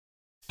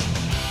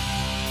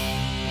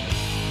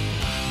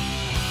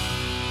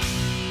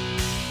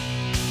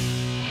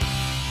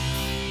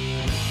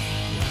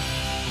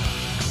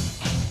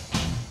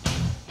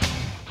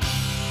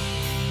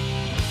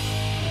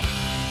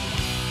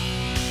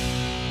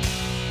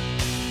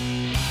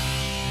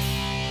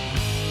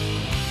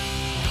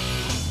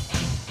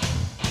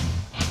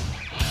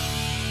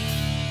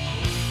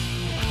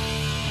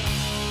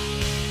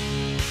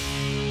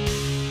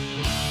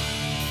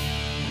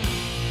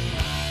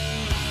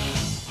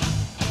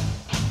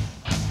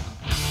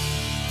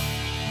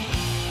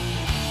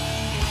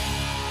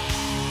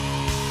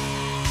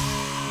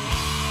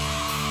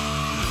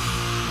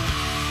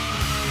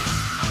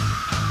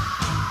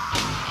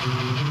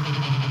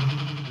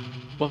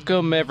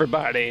welcome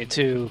everybody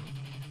to.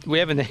 We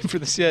have a name for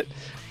this yet?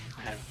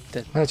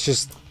 That's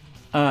just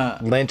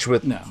Lynch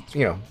with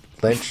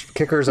Lynch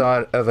kickers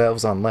of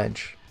elves on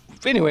Lynch.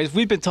 Anyways,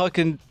 we've been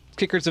talking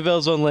kickers of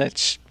elves on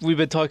Lynch. We've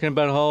been talking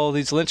about all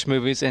these Lynch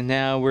movies, and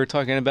now we're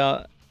talking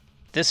about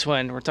this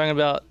one. We're talking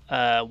about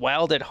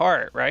Wild at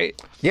Heart, right?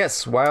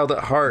 Yes, Wild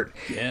at Heart.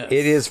 Yes.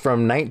 It is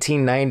from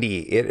 1990.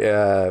 It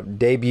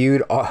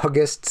debuted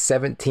August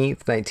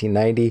 17th,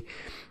 1990.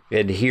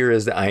 And here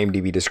is the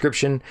IMDb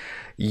description.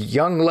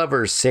 Young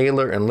lovers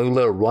Sailor and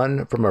Lula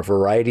run from a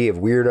variety of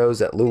weirdos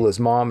that Lula's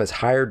mom is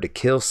hired to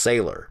kill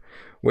Sailor,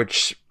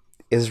 which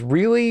is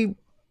really,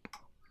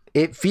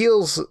 it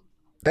feels,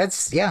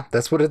 that's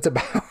what it's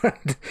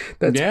about.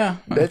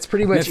 That's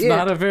pretty much it. It's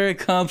not a very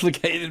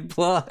complicated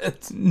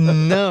plot.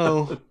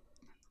 No.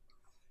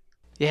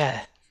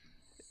 Yeah.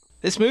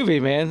 This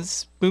movie, man,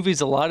 this movie's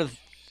a lot of...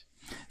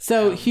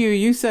 So, Hugh,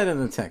 you said in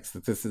the text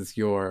that this is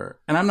your,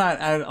 and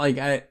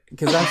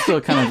because I'm still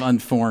kind of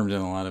unformed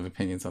in a lot of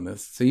opinions on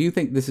this. So you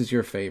think this is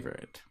your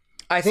favorite?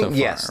 I think, so far,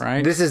 yes.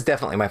 Right? This is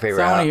definitely my favorite.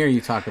 So I want to hear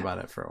you talk about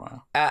it for a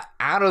while.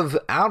 Out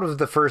of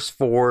the first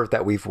four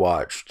that we've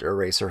watched,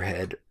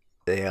 Eraserhead,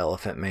 The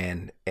Elephant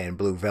Man, and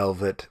Blue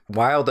Velvet,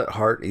 Wild at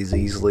Heart is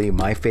easily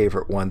my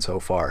favorite one so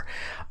far.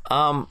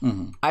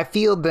 I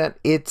feel that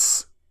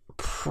it's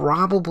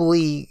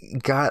probably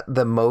got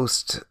the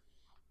most,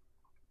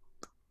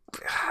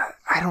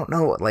 I don't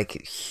know,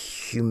 like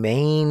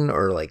humane,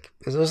 or like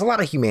there's a lot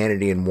of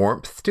humanity and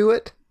warmth to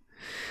it.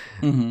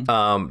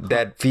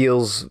 That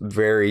feels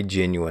very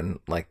genuine.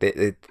 Like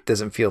it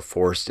doesn't feel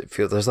forced. It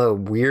feels, there's a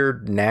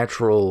weird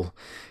natural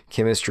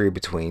chemistry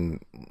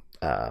between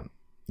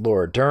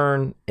Laura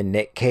Dern and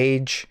Nick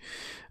Cage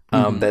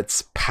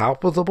that's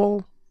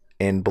palpable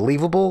and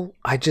believable.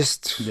 I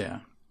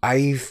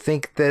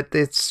think that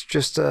it's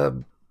just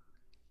a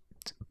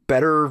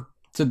better.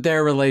 So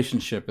their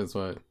relationship is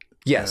what.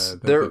 Yes,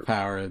 the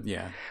power.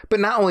 Yeah, but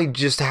not only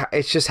just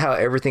it's just how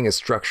everything is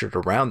structured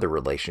around the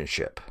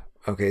relationship.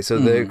 Okay, so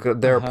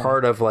they're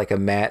part of like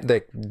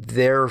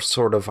they're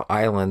sort of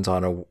islands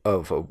on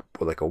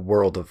a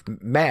world of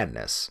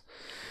madness,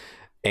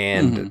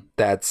 and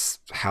that's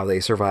how they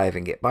survive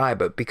and get by.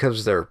 But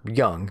because they're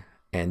young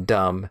and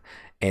dumb,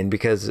 and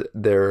because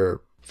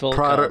they're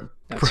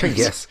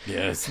Yes,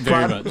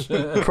 very much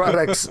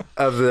products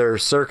of their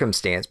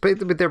circumstance,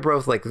 but they're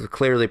both like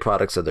clearly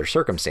products of their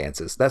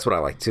circumstances. That's what I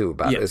like too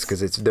about it, is because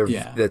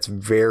that's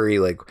very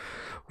like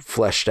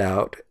fleshed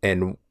out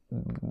and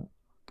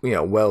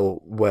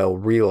well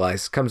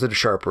realized. Comes into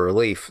sharper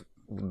relief.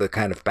 The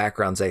kind of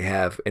backgrounds they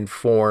have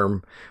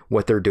inform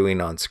what they're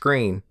doing on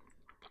screen.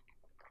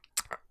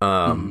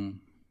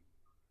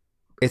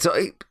 It's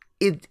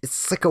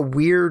like a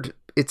weird.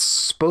 It's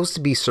supposed to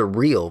be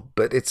surreal,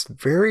 but it's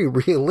very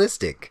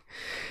realistic.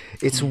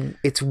 It's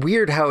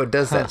weird how it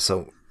does that.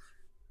 So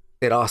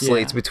it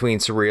oscillates between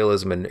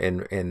surrealism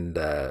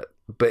and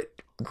but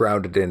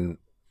grounded in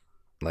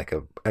like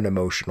an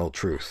emotional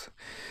truth.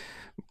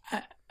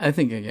 I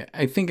think I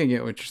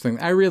get what you're saying.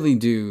 I really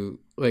do.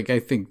 Like, I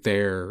think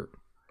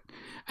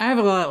I have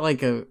a lot,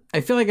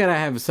 I feel like I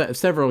have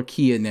several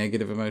key and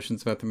negative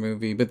emotions about the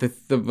movie, but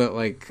the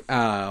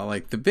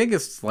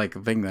biggest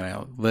thing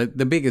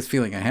the biggest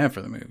feeling I have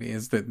for the movie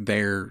is that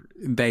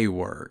they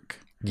work.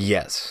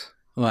 Yes.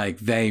 Like,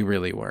 they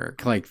really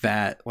work. Like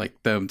that,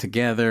 like them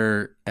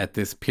together at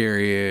this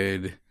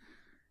period,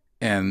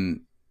 and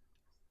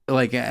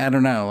like, I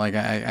don't know, like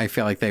I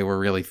feel like they were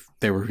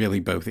really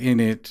both in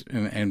it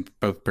and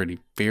both pretty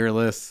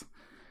fearless.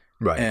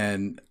 Right.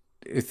 And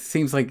it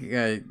seems like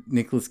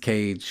Nicolas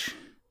Cage,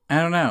 I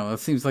don't know, it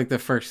seems like the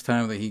first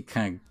time that he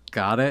kind of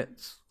got it,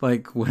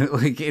 like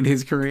in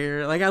his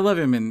career. Like, I love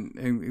him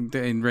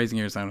in Raising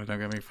Arizona, don't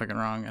get me fucking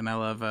wrong, and I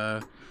love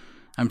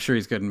I'm sure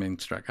he's good in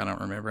Moonstruck. I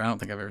don't remember. I don't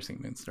think I've ever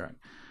seen Moonstruck.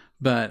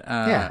 But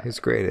yeah, he's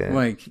great at it.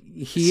 Like,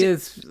 he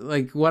is,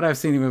 like, what I've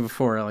seen him in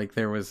before, like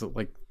there was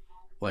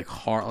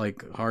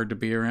hard to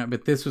be around,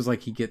 but this was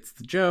like, he gets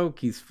the joke,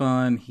 he's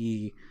fun,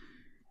 he,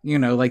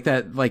 like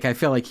that, like, I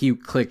feel like he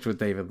clicked with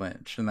David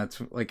Lynch, and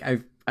that's like, I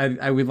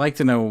would like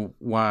to know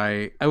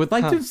why. I would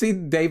like to see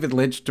David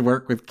Lynch to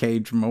work with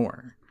Cage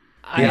more.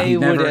 Yeah,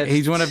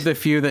 he's one of the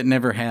few that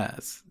never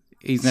has.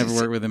 He's never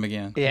worked with him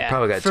again. Yeah,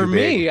 probably got too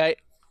big.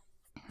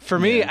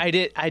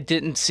 I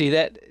didn't see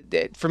that.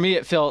 For me,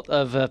 it felt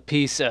of a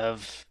piece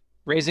of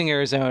Raising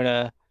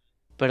Arizona,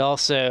 but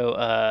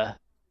also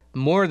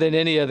more than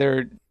any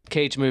other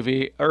Cage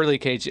movie, early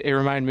Cage. It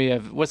reminded me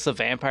of, what's the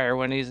vampire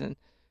one he's in?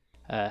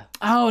 No.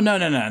 I'm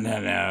a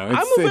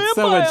vampire.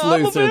 So much looser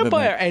I'm a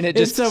vampire, and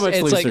it's so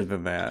much looser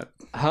than that.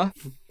 Huh?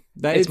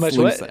 It's much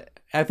looser. what?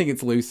 I think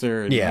it's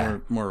looser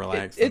and more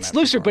relaxed. It's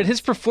looser, but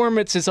his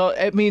performance is all.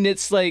 I mean,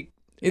 it's like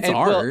it's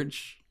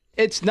Arge.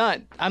 It's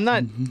not. I'm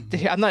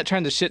not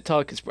trying to shit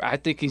talk. I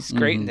think he's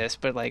great in this,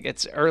 but like,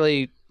 it's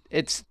early.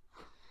 It's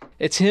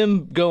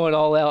him going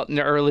all out in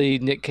the early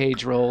Nick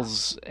Cage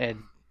roles,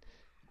 and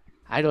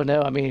I don't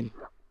know. I mean,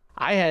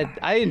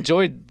 I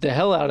enjoyed the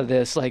hell out of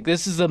this. Like,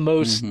 this is the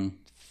most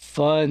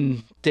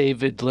fun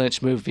David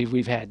Lynch movie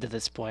we've had to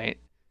this point.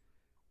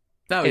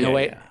 Oh, in a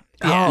way.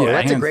 Oh, Yeah,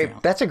 that's a hands great down.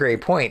 that's a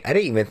great point. I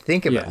didn't even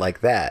think of Yeah. it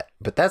like that,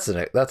 but that's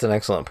an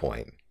excellent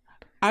point.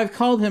 I've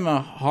called him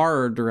a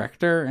horror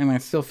director, and I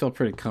still feel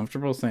pretty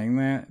comfortable saying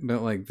that.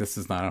 But like, this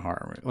is not a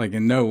horror. Like,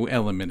 in no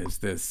element is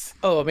this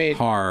Oh, I mean,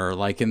 horror.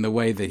 Like in the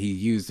way that he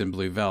used in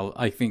Blue Velvet.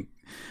 I think,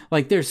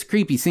 like, there's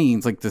creepy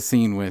scenes, like the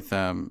scene with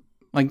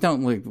like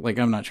don't like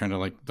I'm not trying to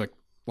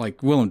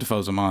like Willem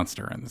Dafoe's a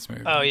monster in this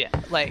movie. oh yeah,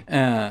 like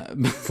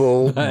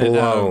Full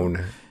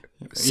blown.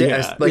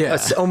 yeah, yeah.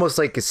 Almost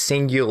like a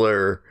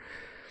singular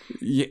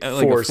Yeah,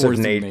 like force a of force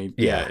nature.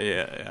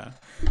 yeah.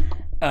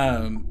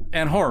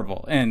 And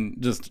horrible, and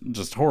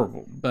just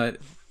horrible. But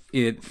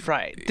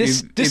right.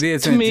 This it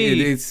is to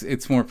me,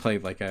 it's more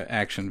played like an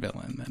action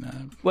villain than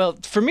a. well,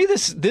 for me,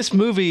 this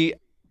movie,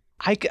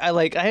 I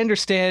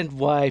understand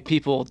why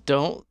people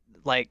don't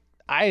like.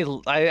 I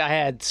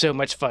had so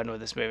much fun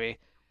with this movie,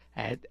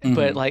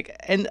 but like,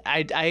 and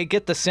I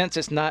get the sense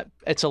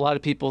it's a lot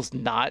of people's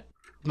not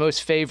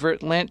most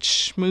favorite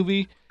Lynch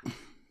movie.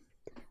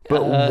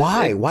 But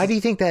why? Why do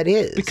you think that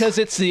is? Because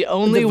it's the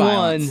only one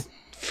violence.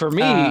 for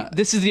me.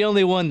 This is the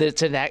only one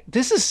that's an act.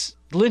 This is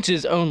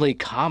Lynch's only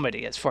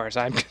comedy, as far as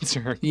I'm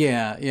concerned.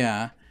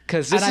 Yeah.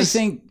 Because And I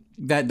think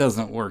that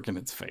doesn't work in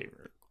its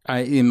favor,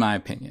 in my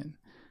opinion.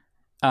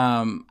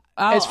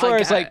 as far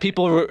as like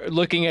people were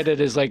looking at it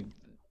as like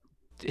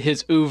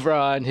his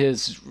oeuvre and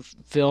his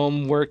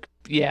film work,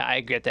 yeah,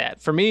 I get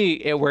that. For me,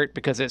 it worked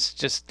because it's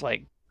just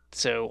like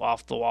so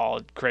off the wall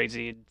and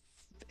crazy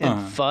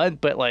and fun.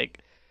 But like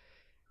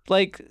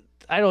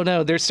I don't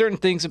know. There's certain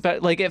things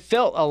about like it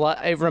felt a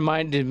lot. It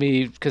reminded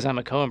me because I'm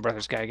a Coen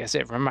Brothers guy. I guess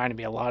it reminded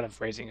me a lot of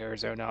Raising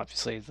Arizona.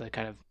 Obviously, the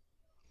kind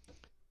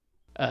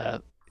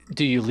of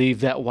do you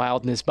leave that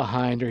wildness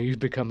behind or you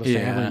become a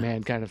family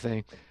man kind of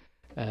thing.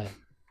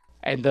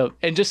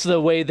 And just the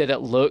way that it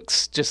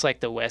looks, just like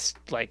the West,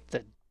 like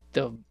the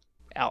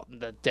out in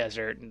the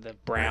desert and the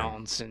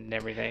browns and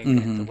everything,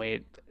 and the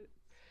way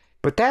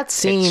But that it's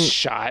scene,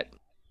 shot.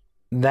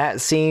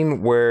 that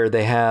scene where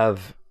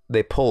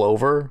they pull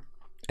over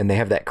and they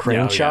have that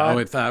crane shot.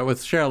 with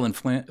Sherilyn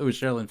Flynn. It was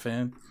Sherilyn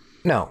Finn.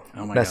 No,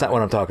 my that's God. not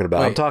what I'm talking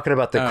about. I'm Wait. talking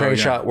about the crane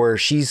yeah. shot where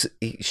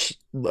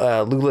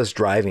Lula's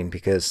driving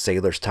because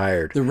Sailor's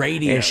tired. The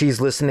radio. And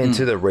she's listening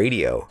to the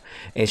radio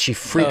and she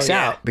freaks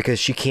out because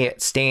she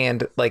can't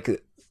stand, like,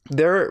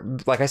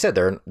 like I said,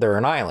 they're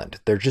an island.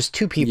 They're just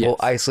two people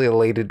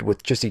isolated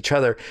with just each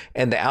other,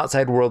 and the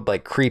outside world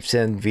like creeps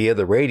in via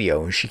the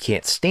radio and she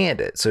can't stand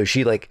it. So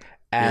she like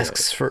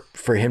asks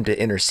for him to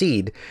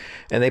intercede,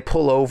 and they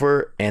pull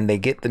over and they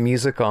get the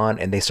music on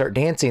and they start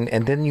dancing,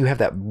 and then you have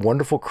that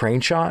wonderful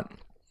crane shot.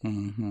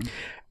 And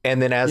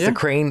then as the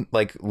crane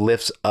like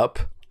lifts up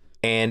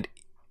and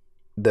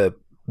the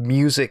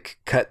music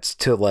cuts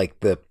to like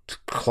the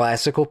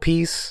classical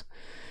piece,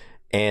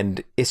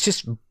 and it's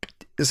just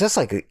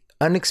like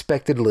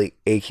unexpectedly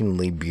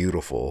achingly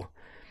beautiful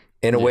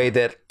in a way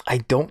that I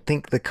don't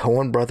think the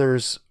Coen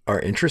brothers are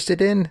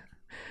interested in.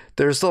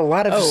 There's a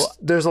lot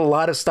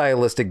of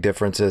stylistic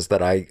differences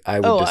that I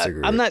would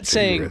disagree. I'm not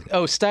saying with.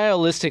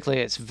 stylistically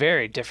it's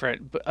very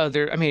different, but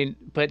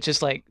but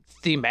just like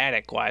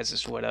thematic wise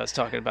is what I was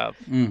talking about.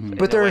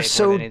 But they're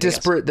so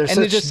disparate. There's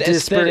such just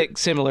disparate aesthetic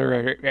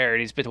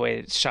similarities between the way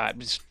it's shot,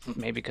 just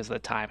maybe because of the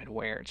time and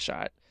where it's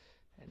shot,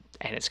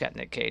 and it's got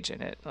Nick Cage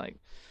in it. Like,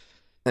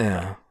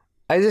 yeah.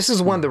 This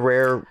is one of the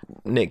rare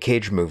Nick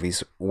Cage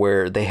movies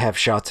where they have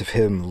shots of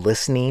him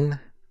listening.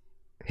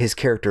 His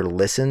character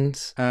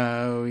listens.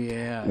 Oh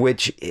yeah.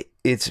 Which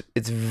it's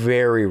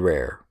very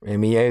rare. I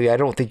mean, I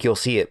don't think you'll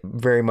see it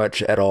very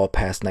much at all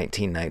past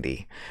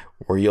 1990,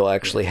 where you'll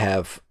actually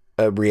have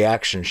a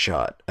reaction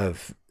shot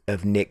of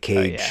Nick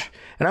Cage.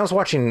 And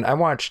I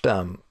watched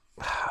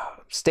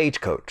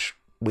Stagecoach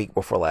week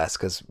before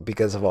last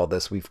because of all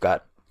this. We've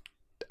got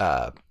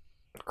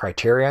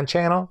Criterion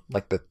Channel,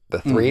 like the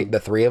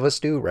three of us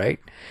do, right?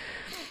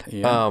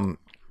 Yeah.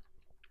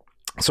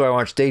 So I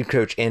watched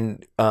Stagecoach,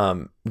 and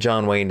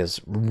John Wayne is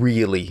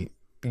really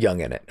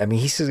young in it. I mean,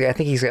 I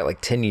think he's got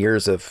like 10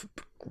 years of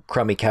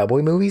crummy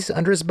cowboy movies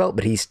under his belt,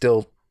 but he's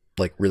still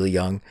like really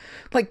young,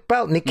 like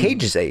about Nick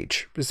Cage's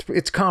age.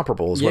 It's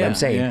comparable is what I'm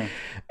saying. Yeah.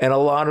 And a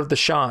lot of the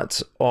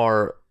shots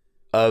are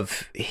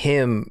of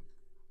him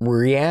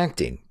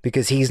reacting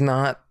because he's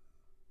not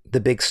the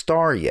big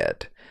star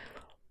yet.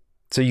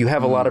 So you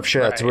have a lot of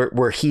shots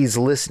where he's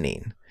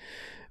listening.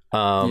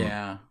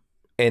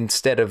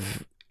 Instead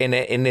of, and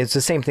it's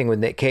the same thing with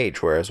Nick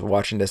Cage, whereas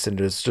watching this, and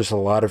there's just a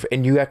lot of,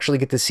 and you actually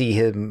get to see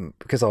him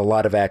because a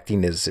lot of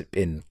acting is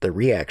in the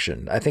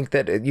reaction. I think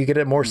that you get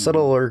a more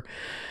subtle, or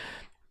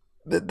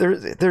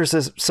there's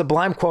a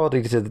sublime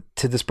quality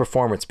to this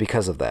performance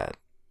because of that.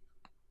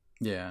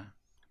 Yeah.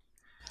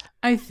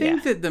 I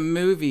think that the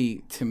movie,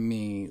 to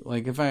me,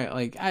 like if I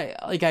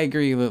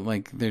agree that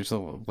like there's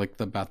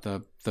about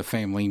the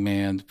family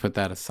man, to put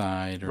that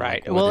aside, or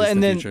right. Like, well,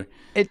 and then future.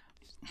 it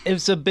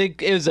was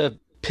a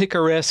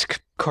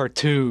picaresque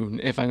cartoon,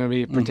 if I'm gonna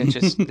be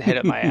pretentious, head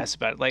up my ass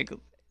about it. Like,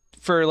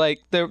 for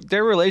like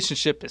their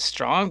relationship is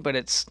strong, but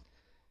it's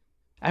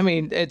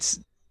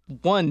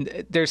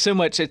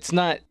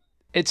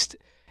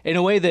in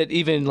a way that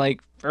even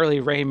like early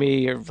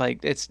Raimi or like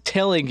it's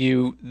telling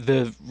you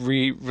the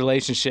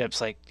relationships.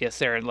 Like, yes,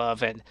 they're in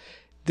love, and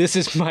this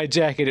is my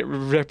jacket. It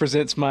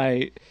represents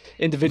my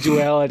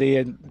individuality,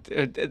 and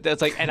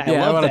that's like, and I love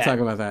that. I want to talk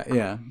about that.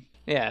 Yeah.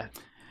 Yeah.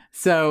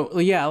 So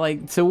yeah,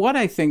 like so what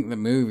I think the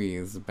movie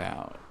is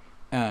about,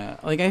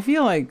 like I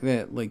feel like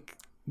that like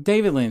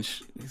David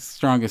Lynch, his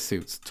strongest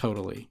suits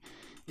totally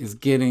is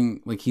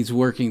getting like he's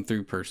working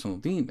through personal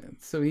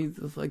demons. So he's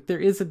like there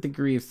is a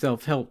degree of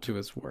self-help to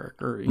his work,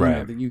 or you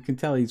know that you can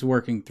tell he's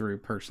working through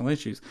personal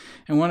issues,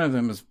 and one of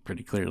them is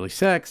pretty clearly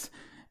sex.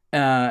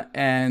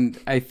 And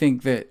I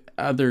think that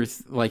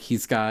others like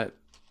he's got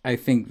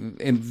these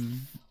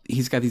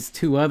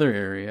two other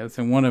areas,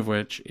 and one of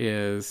which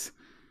is.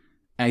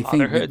 I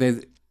think that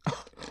there's,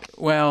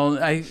 well,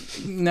 I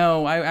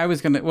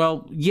was going to,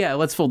 well, yeah,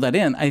 let's fold that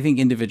in. I think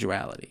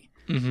individuality.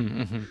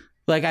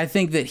 Like, I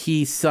think that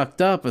he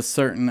sucked up a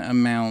certain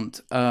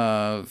amount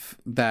of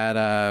that,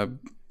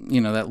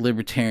 that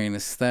libertarian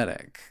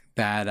aesthetic,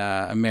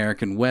 that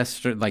American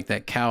Western, like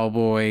that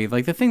cowboy,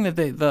 like the thing that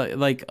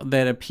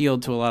that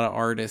appealed to a lot of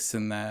artists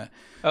in the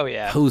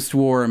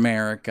post-war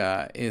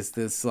America is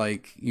this,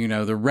 like,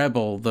 the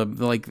rebel, the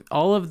like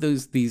all of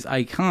these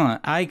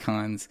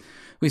icons.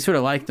 We sort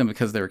of liked them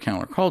because they were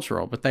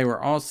countercultural, but they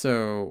were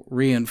also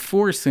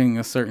reinforcing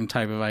a certain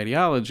type of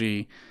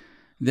ideology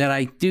that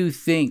I do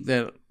think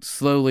that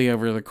slowly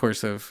over the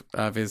course of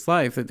his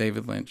life that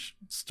David Lynch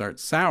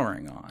starts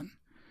souring on.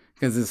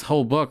 Because this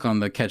whole book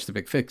on the Catch the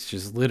Big Fish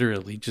is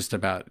literally just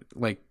about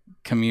like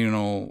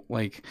communal,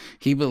 like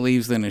he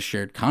believes in a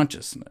shared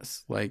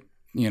consciousness. Like,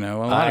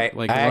 I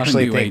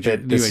actually think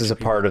that this is a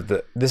part of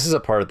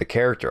the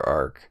character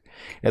arc.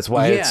 That's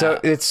why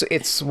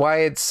it's why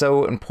it's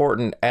so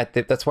important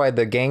that's why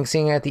the gang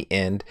scene at the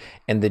end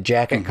and the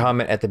jacket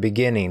comment at the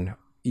beginning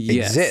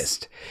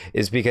exist,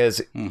 is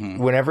because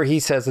whenever he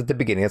says at the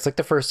beginning, it's like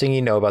the first thing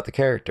you know about the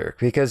character,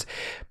 because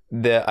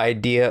the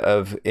idea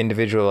of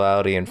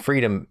individuality and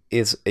freedom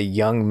is a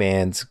young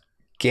man's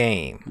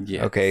game.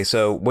 Okay,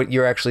 so what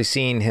you're actually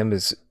seeing him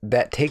is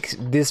that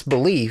this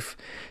belief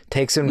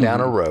takes him down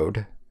a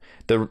road.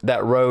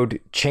 That road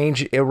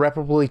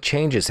irreparably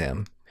changes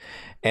him.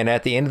 And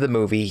at the end of the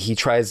movie, he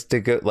tries to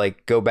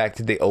go back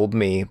to the old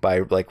me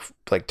by like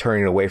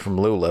turning away from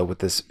Lula with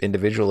this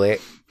individual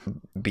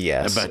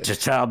BS. But your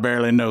child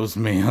barely knows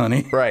me,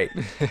 honey. Right.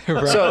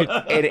 So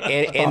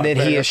and then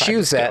he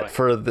eschews that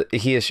for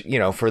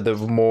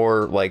the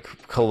more like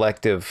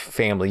collective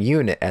family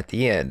unit at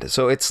the end.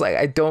 So it's like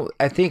I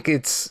think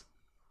it's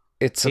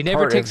he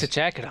never takes the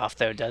jacket off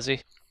though, does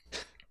he?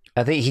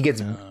 I think he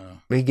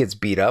gets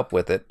beat up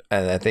with it,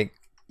 and I think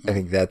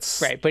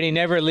that's right, but he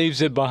never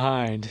leaves it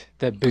behind.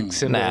 That big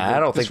symbol. I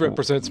don't think this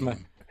represents my.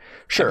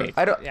 Sure,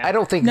 I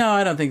don't think. No,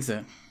 I don't think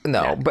so.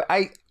 No, but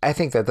I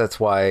think that's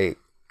why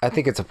I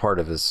think it's a part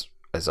of his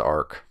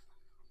arc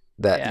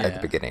at the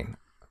beginning.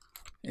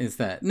 Is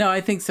that no?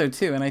 I think so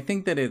too, and I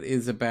think that it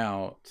is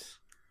about.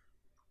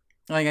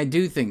 Like I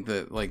do think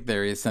that like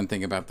there is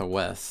something about the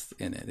West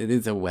in it. It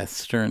is a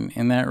Western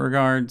in that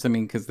regards. I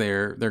mean, because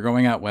they're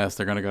going out west,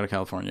 they're going to go to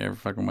California. Every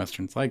fucking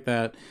Westerns like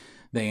that.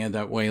 They end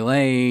up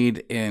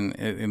waylaid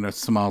in a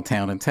small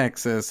town in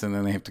Texas, and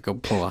then they have to go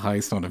pull a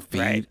heist on a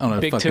big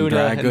fucking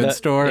dry goods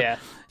store. Yeah,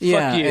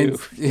 fuck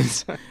you.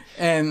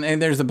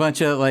 And there's a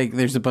bunch of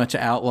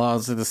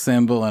outlaws that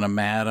assemble, and a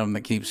madam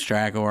that keeps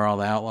track of where all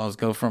the outlaws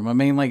go from. I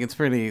mean, like it's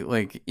pretty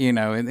like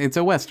it's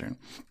a Western,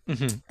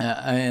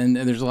 and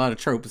there's a lot of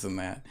tropes in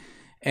that.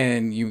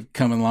 And you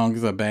come along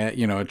as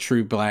a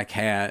true black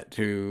hat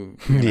who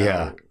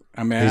I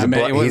mean, he's a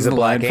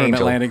black angel from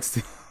Atlantic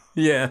City.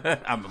 Yeah,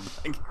 I'm a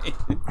black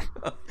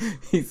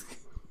angel.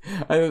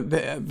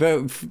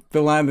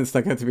 The line that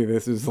stuck out to me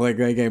this was like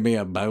they gave me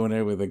a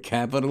boner with a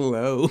capital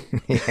O.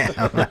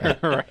 Yeah,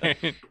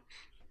 right.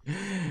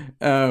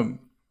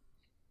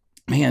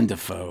 Man,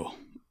 Defoe.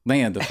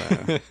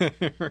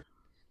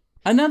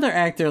 Another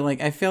actor, like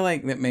I feel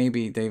like that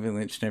maybe David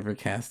Lynch never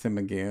cast him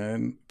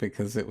again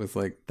because it was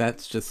like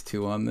that's just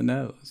too on the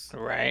nose.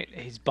 Right,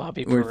 he's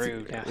Bobby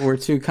Peru. We're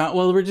too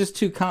we're just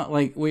too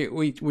like we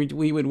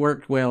would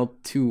work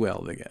too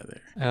well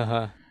together.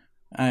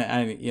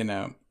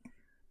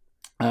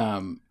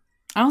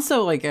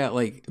 Also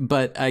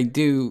but I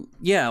do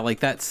like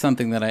that's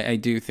something that I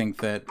do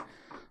think that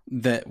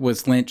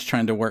was Lynch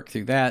trying to work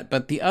through that.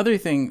 But the other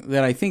thing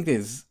that I think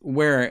is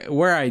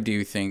where I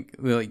do think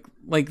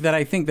like that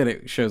I think that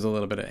it shows a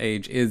little bit of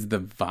age is the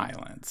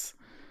violence,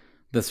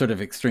 the sort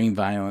of extreme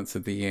violence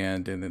at the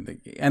end,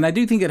 and I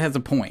do think it has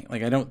a point.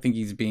 Like I don't think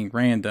he's being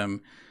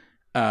random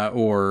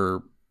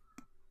or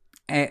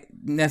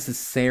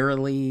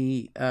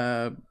necessarily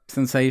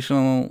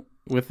sensational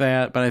with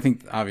that, but I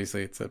think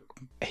obviously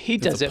he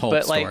does it,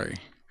 but story.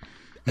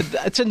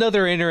 It's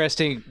another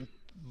interesting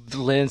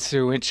lens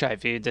through which I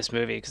viewed this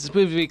movie, because this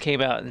movie came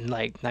out in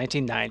like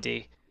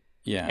 1990.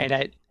 Yeah,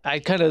 and I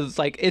kind of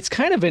like it's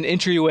kind of an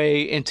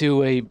entryway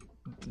into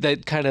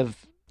that kind of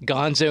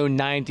gonzo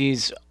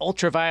 90s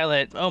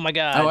ultraviolet. Oh my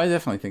god. Oh, I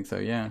definitely think so.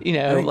 Yeah. You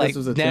I know, think like this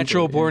was a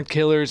Natural template, Born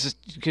Killers,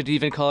 you could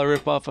even call a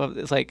ripoff of.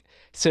 It's like,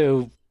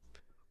 so,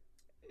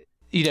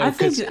 you know,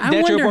 because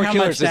Natural Born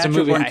Killers is a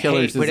movie I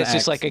hate, but it's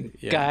just like a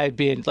guy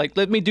being like,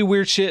 let me do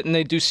weird shit, and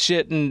they do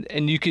shit,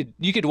 and you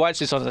could watch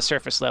this on the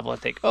surface level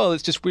and think, oh,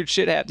 it's just weird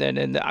shit happening,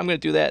 and I'm gonna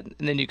do that,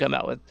 and then you come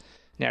out with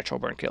Natural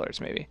Born Killers,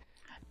 maybe.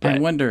 I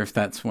wonder if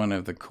that's one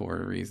of the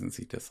core reasons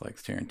he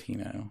dislikes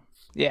Tarantino.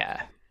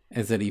 Yeah.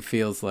 Is that he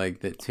feels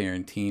like that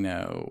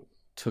Tarantino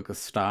took a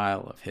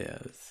style of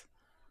his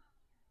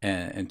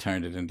and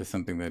turned it into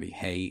something that he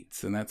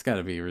hates, and that's got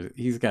to be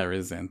he's got to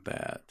resent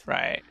that,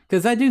 right?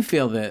 Because I do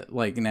feel that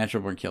like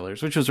Natural Born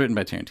Killers, which was written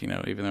by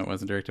Tarantino, even though it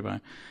wasn't directed by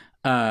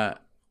him,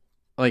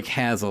 like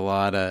has a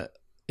lot of,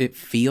 it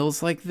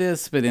feels like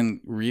this, but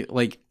in real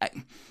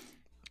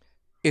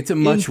it's a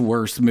much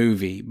worse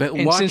movie. But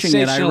watching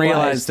it, I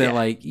realized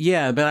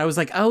that, but I was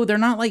like, oh, they're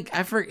not like,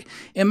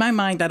 in my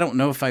mind, I don't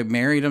know if I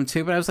married them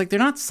too, but I was like, they're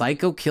not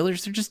psycho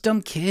killers. They're just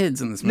dumb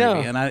kids in this movie.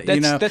 No,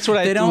 and that's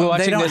what they don't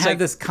have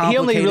this complicated he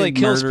only really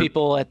kills murder.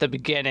 people at the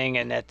beginning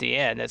and at the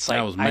end. It's like,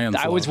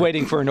 I was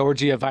waiting for an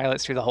orgy of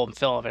violence through the whole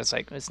film, and it's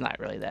like, it's not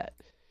really that.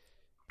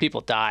 People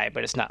die,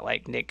 but it's not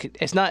like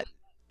it's not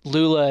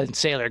Lula and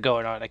Sailor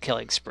going on a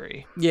killing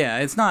spree. Yeah,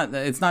 it's not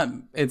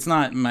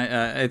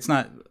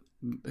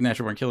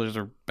Natural Born Killers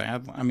are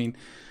bad. I mean,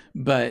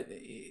 but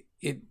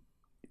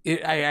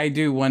I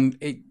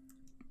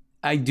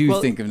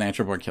do think of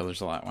Natural Born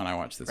Killers a lot when I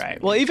watch this movie.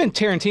 Well, even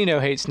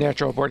Tarantino hates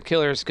Natural Born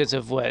Killers because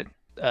of what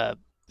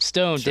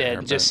Stone did.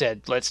 And just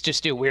said, let's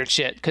just do weird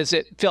shit, because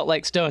it felt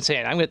like Stone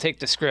saying, I'm going to take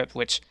the script,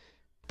 which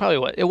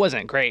probably it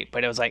wasn't great,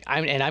 but it was like,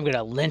 I'm going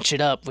to lynch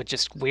it up with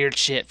just weird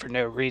shit for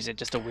no reason,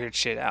 just a weird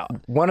shit out.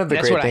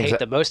 That's what I hate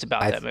the most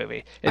about that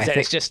movie, is that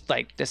it's just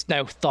like, there's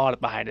no thought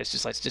behind it. It's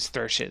just like, let's just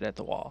throw shit at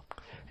the wall.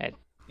 And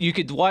you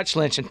could watch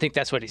Lynch and think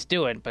that's what he's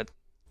doing, but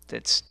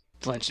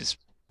Lynch is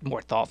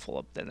more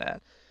thoughtful than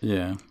that.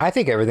 Yeah. I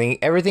think everything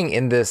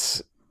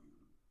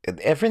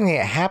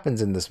that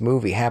happens in this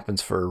movie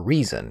happens for a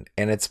reason,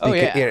 and it's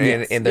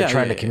because and they're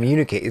trying to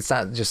communicate. It's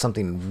not just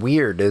something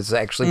weird. It's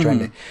actually trying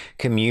to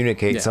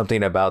communicate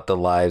something about the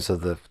lives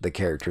of the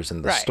characters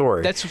in the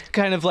story. That's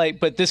kind of like,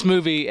 but this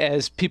movie,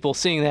 as people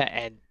seeing that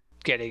and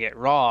getting it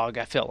wrong,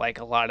 I felt like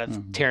a lot of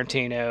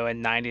Tarantino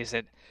and 90s,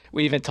 that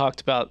we even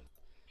talked about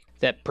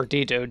that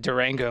Perdido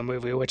Durango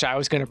movie, which I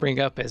was going to bring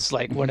up as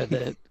like one of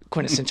the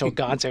quintessential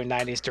Gonzo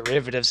 90s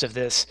derivatives of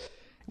this,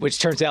 which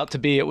turns out to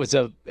be it's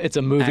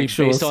a movie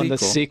based on the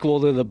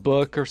sequel to the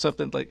book or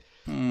something like.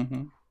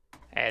 And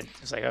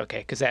it's like, okay,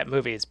 because that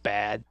movie is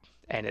bad,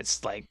 and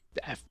it's like,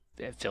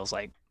 it feels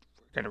like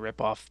we're gonna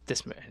rip off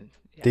this movie.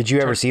 Yeah. Did you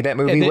ever see that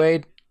movie,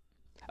 Wade?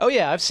 Oh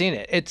yeah, I've seen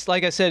it. It's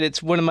like I said,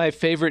 it's one of my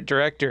favorite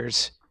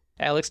directors.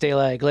 Alex de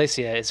la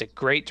Iglesia is a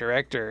great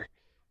director,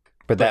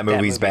 but that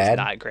movie's bad.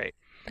 Not great.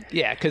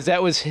 Yeah,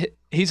 because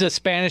he's a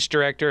Spanish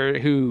director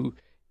who's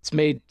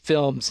made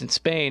films in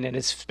Spain, and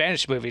his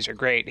Spanish movies are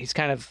great.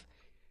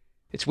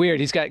 It's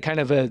weird. He's got kind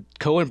of a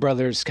Coen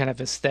Brothers kind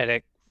of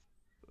aesthetic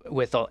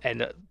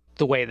and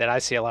the way that I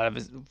see a lot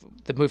of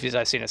the movies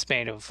I've seen in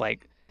Spain, of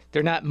like,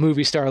 they're not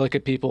movie star looking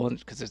people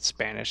because it's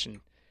Spanish and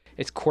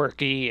it's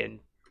quirky and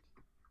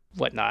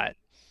whatnot.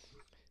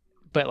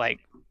 But like,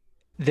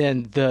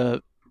 then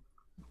the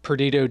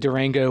Perdido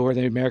Durango, where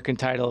the American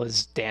title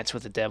is Dance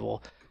with the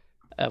Devil,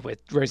 with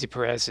Rosie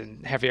Perez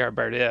and Javier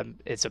Bardem,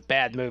 it's a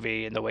bad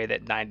movie in the way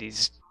that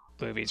 90s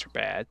movies are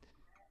bad.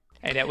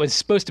 And it was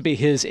supposed to be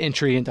his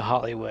entry into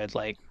Hollywood,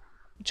 like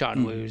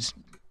John Woo's,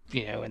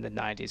 in the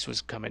 90s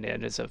was coming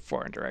in as a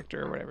foreign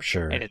director or whatever.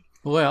 Sure. And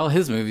well,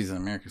 his movies in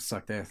America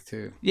sucked ass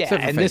too. Yeah,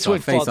 and this one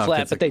fell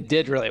flat, but they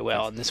did really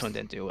well, and this one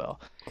didn't do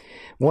well.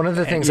 One of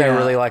the things I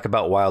really like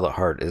about Wild at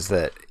Heart is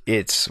that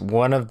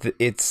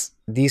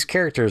these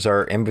characters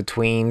are in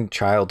between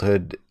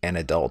childhood and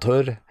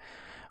adulthood.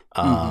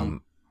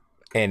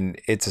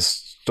 And it's a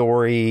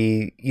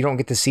story, you don't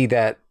get to see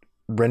that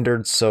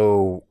rendered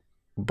so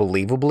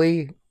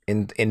believably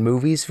in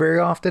movies very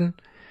often.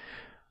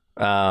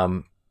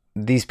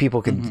 These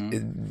people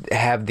could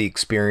have the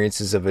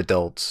experiences of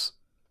adults,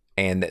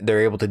 and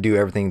they're able to do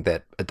everything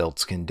that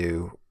adults can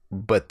do,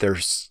 but they're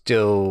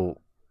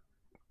still,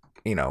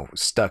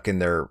 stuck in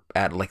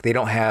they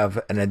don't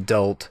have an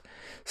adult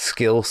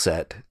skill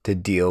set to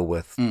deal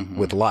with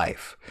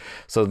life.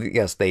 So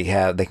yes, they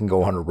can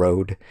go on a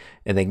road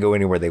and they can go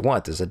anywhere they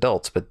want as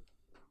adults, but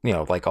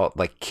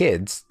like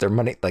kids, their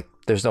money, like,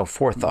 there's no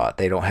forethought.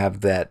 They don't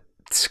have that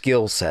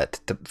skill set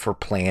for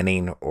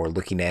planning or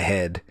looking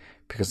ahead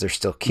because they're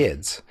still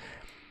kids.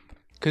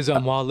 Because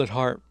I'm Wild at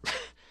Heart.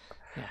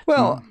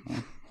 Well,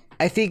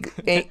 I think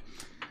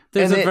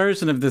there's a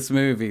version of this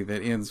movie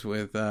that ends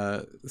with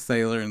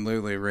Sailor and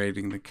Lulu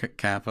raiding the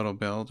Capitol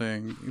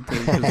building to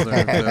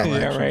preserve the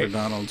election for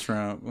Donald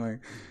Trump. Like,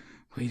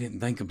 we didn't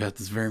think about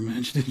this very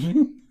much, did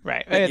we?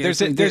 Right.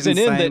 There's an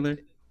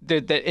end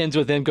that ends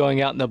with them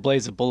going out in a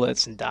blaze of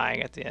bullets and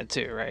dying at the end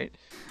too, right?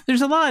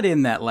 There's a lot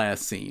in that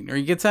last scene where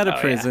he gets out of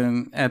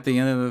prison at the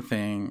end of the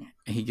thing,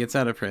 he gets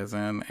out of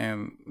prison,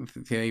 and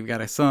they've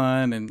got a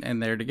son,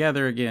 and they're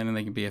together again, and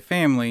they can be a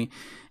family.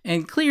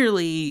 And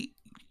clearly,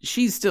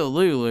 she's still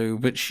Lulu,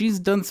 but she's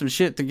done some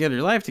shit to get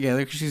her life together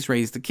because she's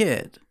raised a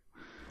kid.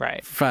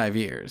 Right. For 5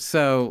 years.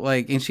 So,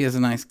 like, and she has a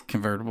nice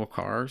convertible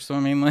car. So, I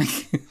mean, like,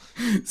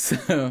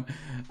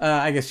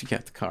 I guess she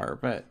kept the car,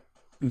 but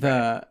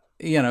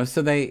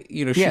so they,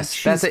 Yes,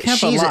 she's kept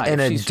she's a life. an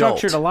She's adult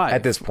structured a life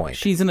at this point.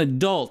 She's an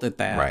adult at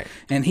that. Right.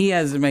 And he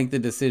has to make the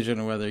decision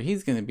of whether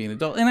he's going to be an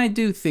adult. And I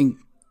do think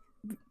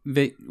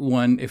that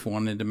if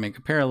wanted to make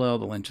a parallel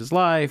to Lynch's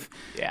life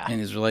and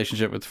his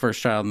relationship with the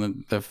first child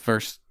and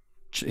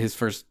his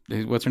first,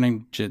 what's her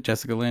name?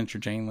 Jessica Lynch or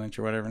Jane Lynch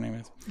or whatever her name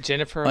is.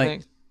 Jennifer, I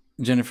think.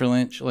 Jennifer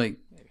Lynch, like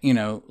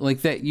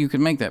that, you could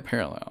make that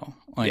parallel.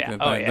 Like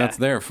that's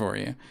there for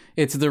you.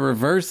 It's the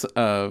reverse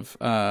of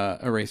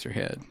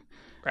Eraserhead.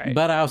 Right.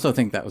 But I also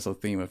think that was a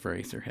theme of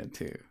Eraserhead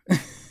too.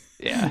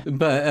 Yeah.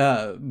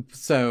 But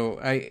so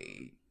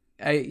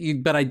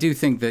but I do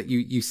think that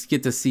you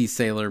get to see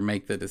Sailor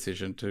make the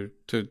decision to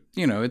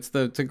it's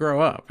to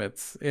grow up.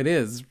 It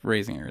is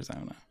Raising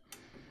Arizona.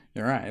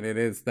 You're right. It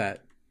is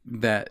that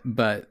but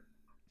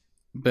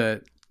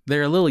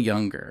they're a little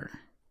younger.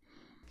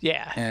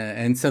 Yeah.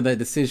 And so that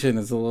decision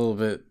is a little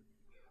bit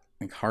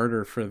like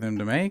harder for them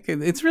to make.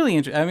 It's really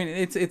interesting. I mean,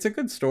 it's a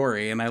good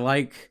story, and I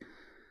like.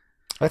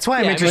 That's why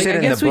I'm interested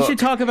in the book. I guess we should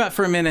talk about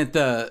for a minute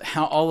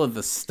how all of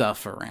the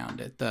stuff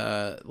around it.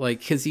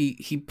 Because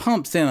he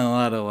pumps in a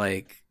lot of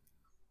like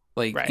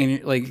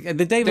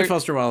the David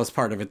Foster Wallace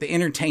part of it, the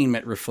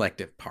entertainment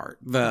reflective part.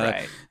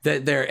 That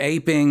they're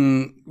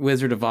aping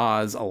Wizard of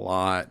Oz a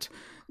lot.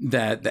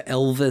 That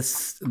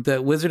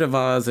the Wizard of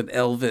Oz and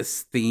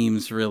Elvis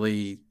themes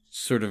really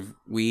sort of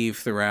weave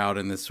throughout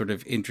in this sort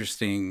of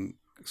interesting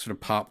sort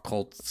of pop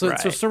culture. So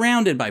it's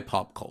surrounded by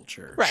pop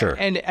culture. Right. Sure.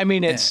 And I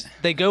mean,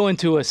 they go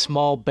into a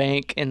small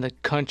bank in the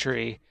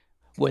country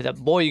with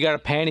you got a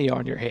panty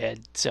on your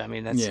head. So, I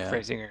mean, that's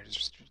phrasing.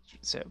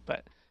 So,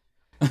 but,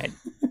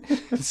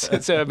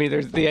 so, I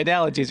mean, the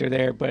analogies are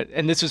there,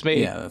 and this was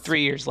made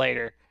 3 years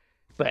later.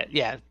 But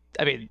yeah,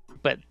 I mean,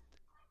 but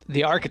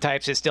the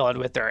archetypes is still in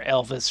with their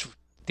Elvis,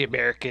 the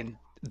American,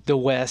 the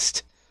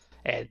West,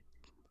 and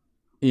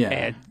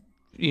and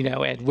Wizard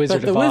of Oz.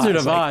 But the Wizard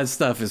of Oz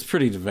stuff is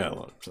pretty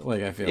developed.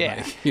 Like, I feel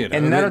like,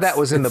 and none of that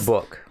was in the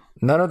book.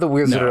 None of the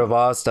Wizard of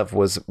Oz stuff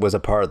was a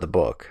part of the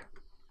book.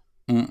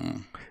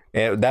 And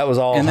that was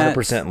all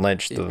 100%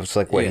 Lynch. It was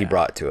like what he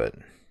brought to it.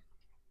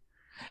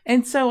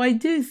 And so I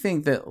do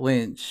think that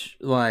Lynch,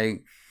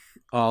 like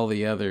all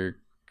the other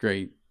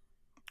great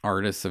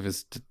artists of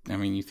his, I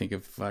mean, you think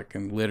of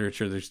fucking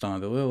literature, there's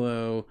Don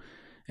DeLillo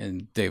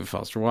and David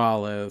Foster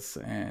Wallace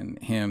and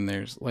him.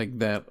 There's like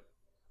that,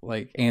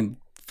 like, and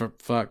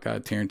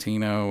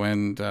Tarantino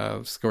and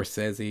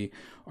Scorsese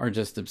are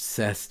just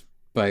obsessed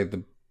by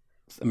the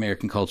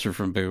American culture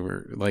from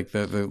Boomer, like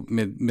the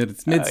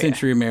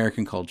mid-century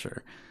American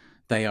culture.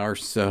 They are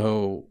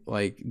so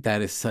like,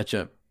 that is such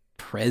a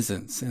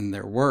presence in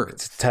their work.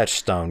 It's a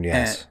touchstone,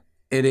 yes.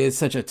 And it is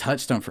such a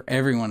touchstone for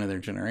every one of their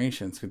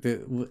generations. So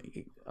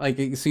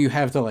you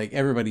have to, like,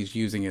 everybody's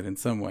using it in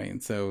some way,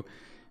 and so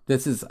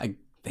I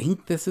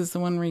think this is the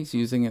one where he's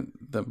using it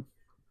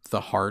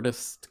the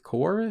hardest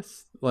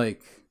chorus,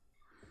 like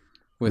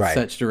with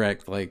such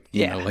direct, like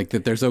you know, like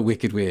that there's a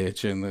wicked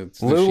witch and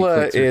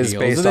Lula is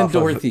based and then off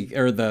Dorothy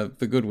or the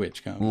good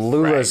witch comes.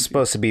 Lula is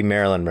supposed to be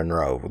Marilyn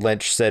Monroe.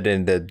 Lynch said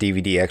in the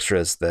DVD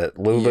extras that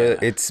Lula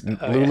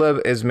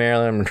Lula is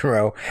Marilyn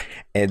Monroe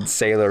and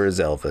Sailor is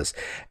Elvis.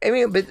 I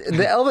mean, but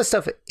the Elvis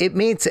stuff, it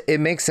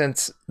makes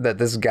sense that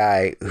this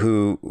guy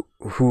who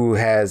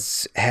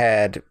has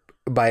had,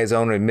 by his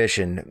own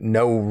admission,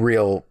 no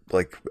real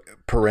like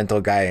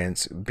parental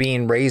guidance,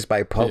 being raised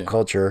by pop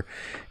culture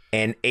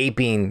and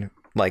aping,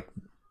 like,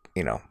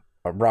 you know,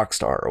 a rock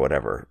star or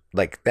whatever.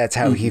 Like, that's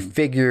how he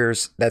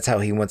figures, that's how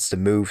he wants to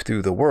move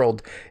through the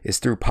world, is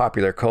through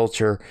popular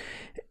culture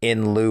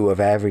in lieu of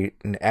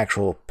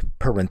actual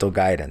parental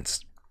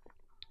guidance.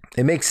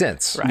 It makes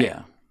sense. Right.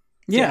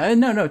 Yeah.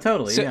 No,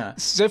 totally.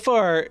 So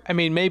far, I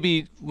mean,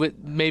 maybe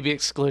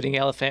excluding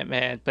Elephant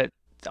Man, but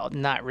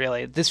not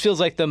really. This feels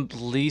like the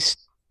least.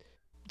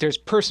 There's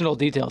personal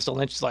details to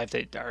Lynch's life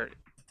that are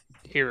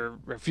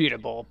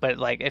irrefutable, but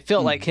like it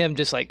felt like him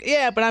just like,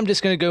 but I'm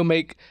just gonna go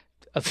make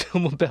a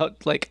film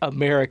about like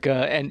America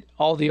and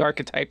all the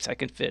archetypes I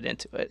can fit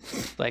into it,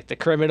 like the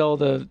criminal,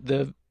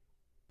 the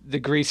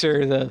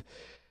greaser, the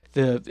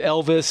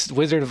Elvis,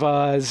 Wizard of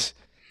Oz.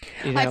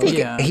 You know? I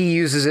think he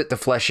uses it to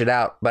flesh it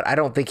out, but I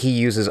don't think he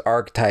uses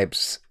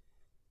archetypes,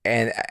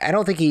 and I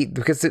don't think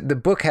because the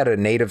book had a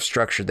native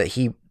structure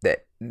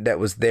that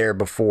was there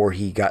before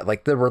he got,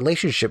 like, the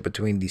relationship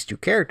between these two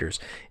characters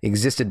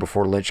existed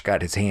before Lynch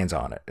got his hands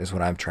on it, is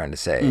what I'm trying to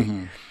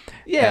say.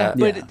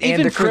 But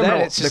even for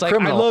that, it's just like,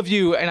 I love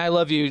you,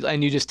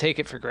 and you just take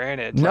it for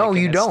granted. No,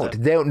 you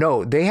don't.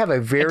 They have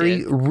a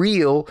very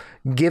real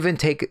give and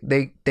take.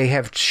 They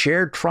have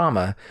shared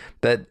trauma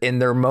that in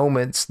their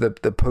moments, the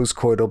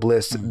postcoital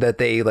bliss, that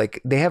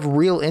they have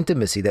real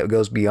intimacy that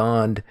goes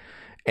beyond,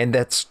 and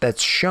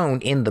that's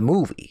shown in the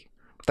movie.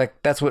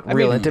 Like that's what I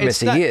real mean,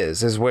 intimacy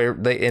it's not- is where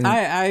they.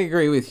 I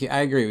agree with you. I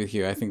agree with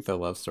you. I think the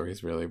love story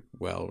is really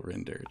well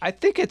rendered. I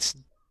think it's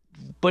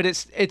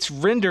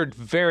rendered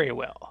very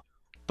well,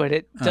 but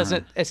it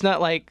doesn't. It's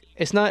not like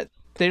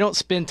They don't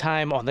spend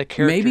time on the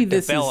character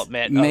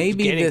development of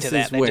getting to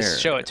that. They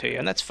just show it to you,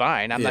 and that's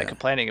fine. I'm not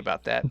complaining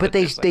about that. But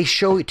they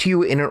show it to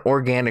you in an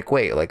organic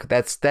way. Like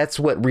that's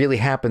what really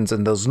happens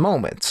in those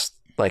moments.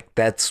 Like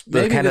that's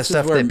the kind of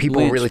stuff that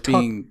people really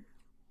talk.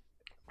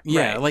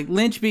 Yeah, like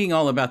Lynch being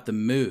all about the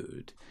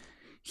mood.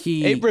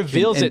 It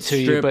reveals it to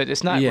you, but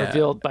it's not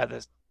revealed by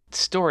the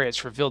story.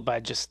 It's revealed by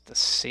just the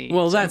scene.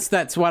 Well,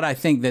 that's what I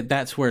think.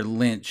 That's where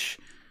Lynch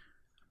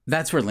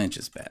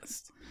is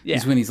best. Yeah.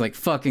 Is when he's like,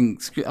 fucking,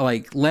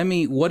 like,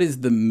 what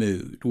is the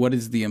mood? What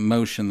is the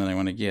emotion that I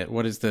want to get?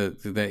 What is the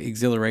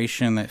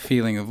exhilaration, that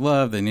feeling of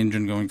love, the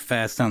engine going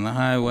fast on the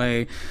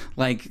highway?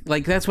 Like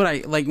that's what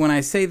I, like, when I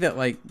say that,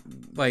 like,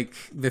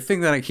 the thing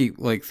that I keep,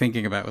 like,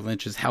 thinking about with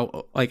Lynch is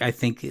how, like, I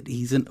think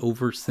he's an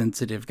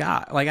oversensitive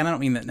guy. Like, I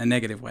don't mean that in a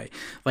negative way.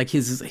 Like, he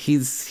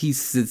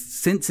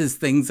senses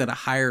things at a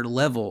higher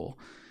level.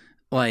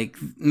 Like,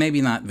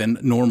 maybe not than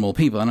normal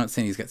people. I'm not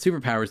saying he's got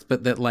superpowers,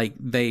 but that, like,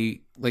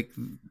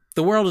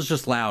 the world is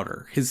just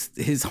louder. His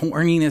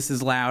horniness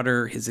is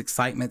louder. His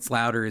excitement's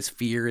louder. His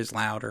fear is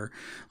louder.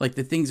 Like,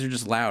 the things are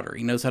just louder.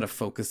 He knows how to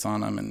focus on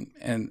them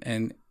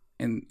and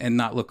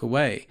not look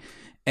away.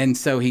 And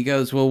so he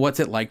goes, well, what's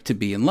it like to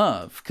be in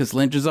love? Because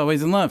Lynch is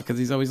always in love because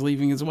he's always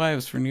leaving his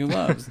wives for new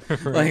loves.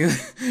 Right.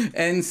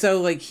 And so,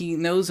 like, he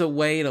knows a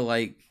way to,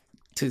 like,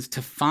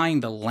 to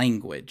find a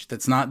language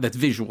that's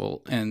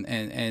visual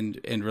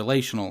and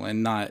relational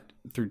and not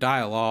through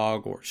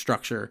dialogue or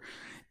structure.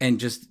 And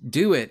just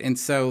do it. And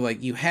so,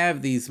 like, you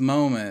have these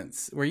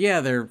moments where,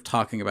 they're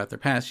talking about their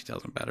past. She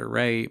tells them about her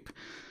rape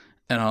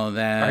and all of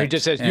that. Or he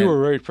just says, you were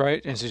raped,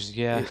 right? And it's just,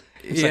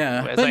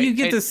 But you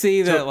get to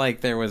see that, like,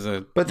 there was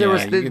a... But there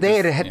was...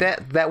 They had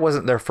that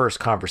wasn't their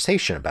first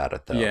conversation about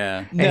it, though.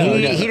 Yeah.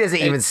 And he doesn't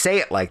even say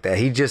it like that.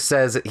 He just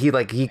says...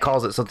 He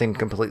calls it something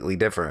completely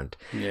different.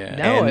 Yeah.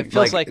 No, it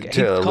feels like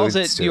he calls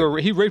it...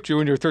 He raped you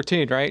when you were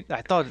 13, right?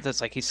 I thought that's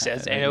like he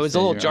says... And it was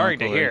a little jarring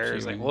to hear. It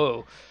was like,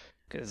 whoa...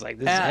 Because, like,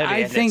 this is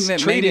heavy. I think that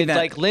treated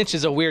like Lynch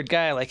is a weird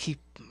guy. Like, he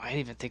might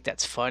even think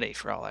that's funny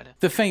for all I know.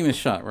 The famous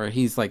shot where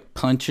he's, like,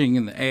 punching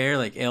in the air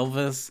like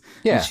Elvis.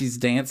 Yeah. And she's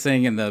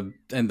dancing and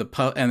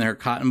her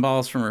cotton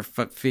balls from her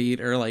feet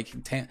are like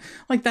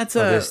that's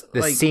the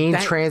like, scene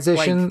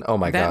transition. Like, oh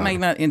my god. That might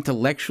not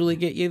intellectually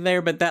get you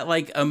there, but that,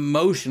 like,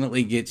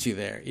 emotionally gets you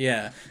there.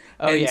 Yeah.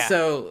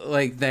 So,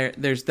 like,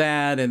 there's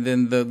that, and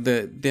then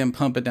them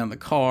pumping down the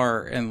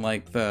car, and,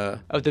 like, the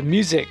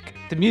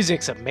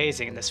music's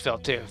amazing in this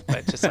film too.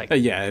 But just like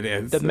yeah, it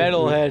is. The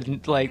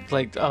metalhead,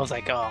 like I was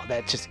like, oh,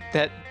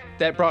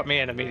 that brought me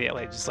in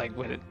immediately. Just like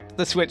when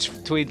the switch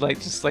between, like,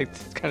 just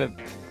like kind of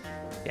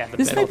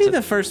This might be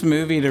the first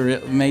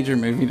major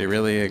movie to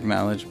really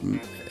acknowledge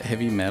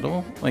heavy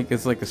metal, like,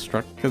 it's like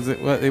a because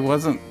it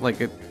wasn't like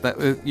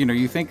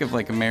you think of,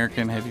 like,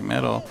 American heavy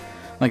metal.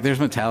 Like, there's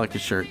Metallica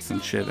shirts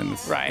and shit in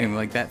this, right? And,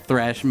 like, that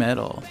thrash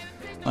metal,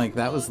 like,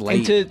 that was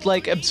late. And to,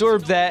 like,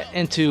 absorb that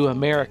into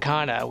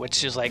Americana,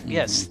 which is like,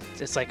 yes,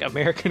 it's like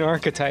American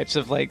archetypes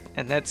of, like,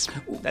 and that's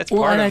part of.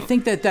 And I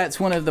think that's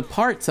one of the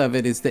parts of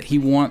it, is that he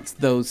wants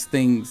those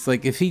things.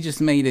 Like, if he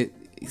just made it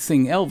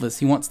sing Elvis,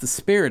 he wants the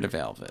spirit of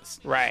Elvis,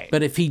 right?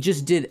 But if he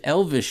just did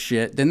Elvis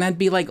shit, then that'd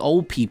be like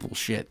old people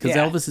shit, because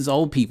Elvis is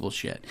old people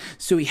shit.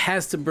 So he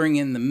has to bring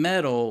in the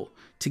metal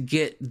to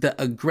get the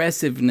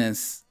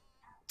aggressiveness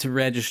to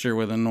register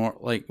with a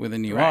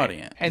new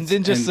audience. And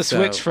then just the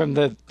switch from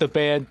the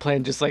band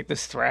playing just like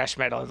this thrash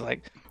metal,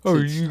 like, oh,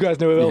 you guys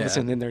know Elvis,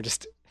 and then they're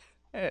just,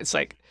 it's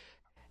like,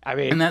 I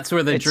mean, and that's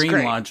where the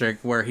dream logic,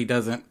 where he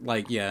doesn't,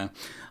 like,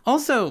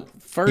 Also,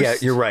 first, yeah,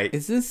 you're right.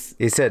 Is this?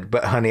 He said,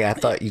 "But honey, I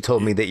thought you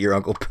told me that your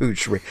Uncle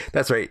Pooch."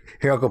 That's right.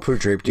 Your Uncle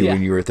Pooch raped you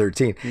when you were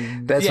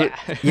 13. That's what.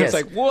 Yes. It's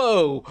like,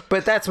 whoa.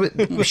 But that's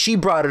what she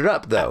brought it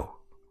up, though.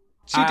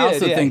 I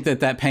also think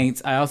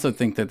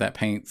that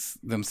paints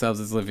themselves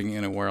as living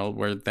in a world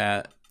where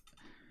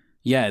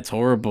it's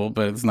horrible,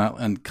 but it's not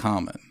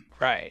uncommon.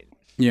 Right.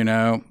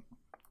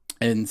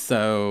 And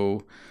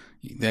so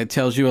that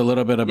tells you a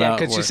little bit about.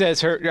 because she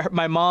says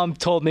my mom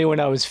told me when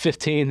I was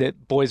 15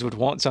 that boys would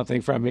want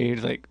something from me.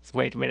 Like,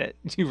 wait a minute,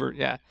 you were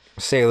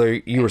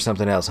Sailor, you were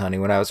something else, honey.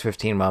 When I was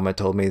 15, Mama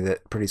told me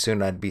that pretty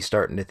soon I'd be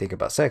starting to think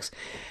about sex,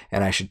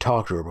 and I should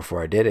talk to her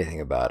before I did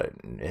anything about it.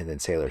 And then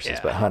Sailor says,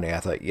 "But honey, I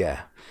thought,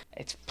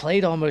 it's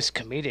played almost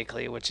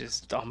comedically, which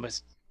is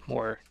almost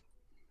more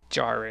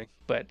jarring.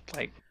 But,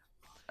 like,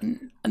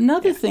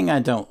 another thing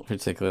I don't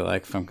particularly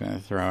like, if I'm going to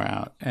throw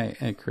out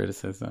a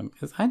criticism,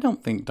 is I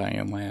don't think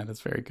Diane Ladd is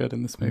very good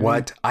in this movie.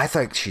 What? I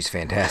think she's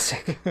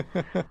fantastic.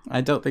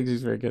 I don't think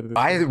she's very good at this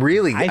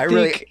movie. I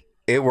really,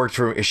 it worked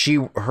for me.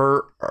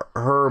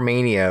 Her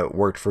mania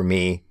worked for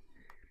me.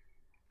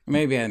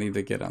 Maybe I need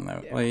to get on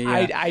that. Like,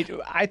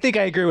 I think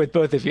I agree with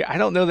both of you. I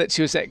don't know that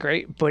she was that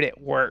great, but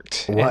it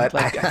worked. What? And,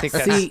 like, I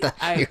think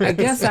I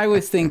guess I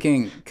was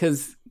thinking,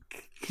 because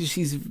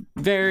she's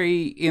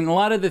very in a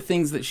lot of the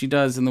things that she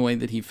does in the way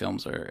that he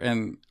films her,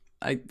 and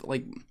I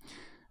like.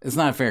 It's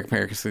not a fair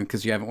comparison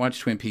because you haven't watched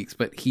Twin Peaks,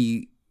 but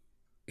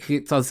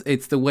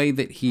it's the way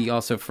that he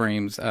also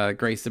frames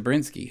Grace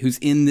Zabriskie, who's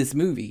in this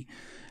movie,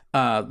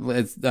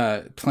 as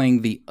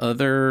playing the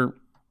other.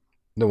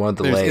 The one with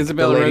the There's leg.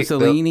 Isabella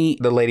Rossellini.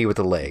 The lady with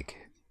the leg.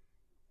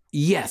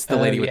 Yes, the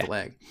lady with the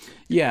leg.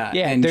 Yeah.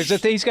 Yeah, and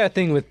he's got a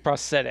thing with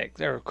prosthetics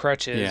or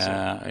crutches.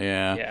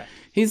 Yeah.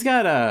 He's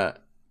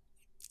got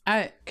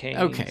Canes.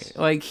 Okay,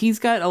 like he's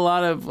got a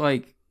lot of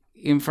like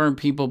infirm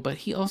people, but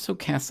he also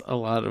casts a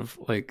lot of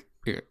like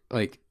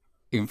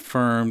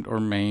infirmed or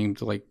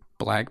maimed like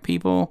black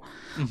people.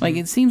 Mm-hmm. Like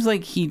it seems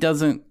like he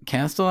doesn't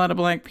cast a lot of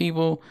black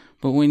people,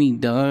 but when he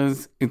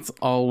does, it's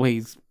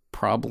always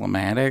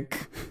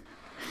problematic.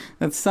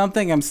 That's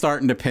something I'm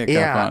starting to pick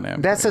up on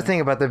him. That's the thing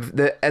about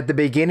the at the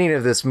beginning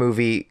of this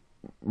movie,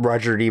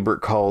 Roger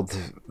Ebert called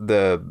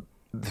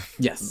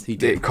yes, he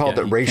did.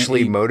 It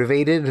racially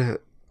motivated.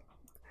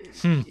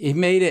 He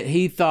made it.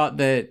 He thought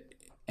that,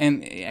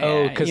 and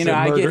because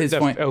I get his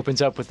point.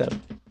 Opens up with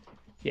them.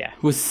 Yeah,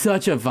 was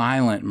such a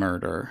violent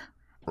murder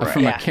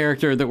from a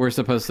character that we're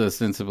supposed to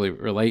ostensibly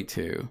relate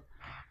to.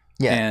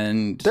 Yeah,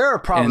 and there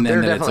are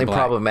definitely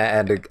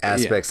problematic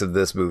aspects of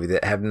this movie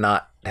that have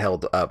not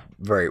held up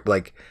very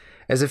like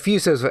as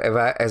effusive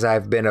as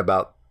I've been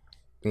about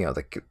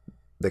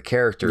the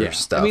character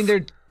stuff. I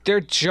mean,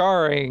 they're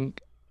jarring.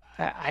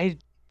 I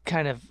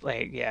kind of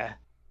like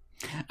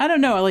I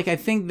don't know. Like I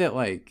think that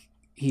like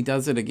he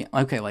does it again.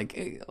 Okay, like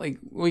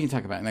we can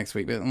talk about it next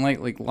week. But in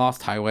like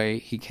Lost Highway,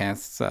 he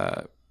casts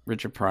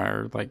Richard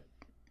Pryor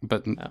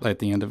but at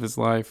the end of his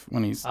life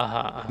when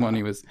when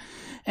he was,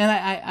 and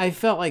I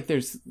felt like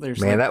there's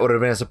man, that would have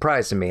been a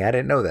surprise to me. I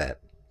didn't know that.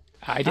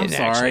 I didn't.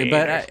 I'm sorry,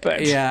 either,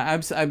 but yeah,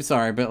 I'm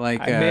sorry, but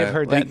like I may have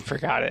heard that and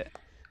forgot it.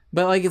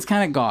 But like it's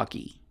kind of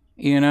gawky,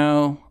 you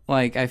know.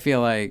 Like I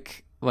feel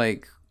like.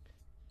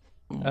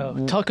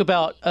 Talk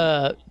about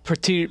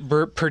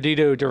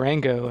Perdido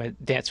Durango,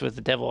 Dance with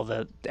the Devil,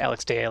 the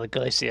Alex de la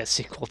Iglesia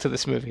sequel to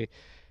this movie.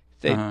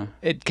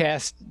 It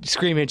cast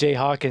Screaming Jay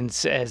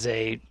Hawkins as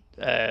a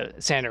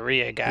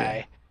Santeria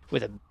guy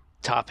with a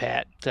top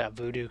hat,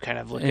 voodoo kind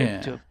of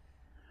looking to.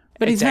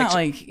 But he's not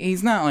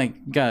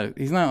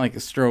like a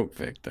stroke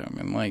victim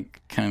and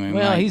like kind of.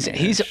 Well,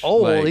 he's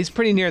old. Like, he's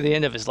pretty near the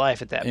end of his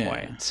life at that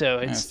point. So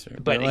it's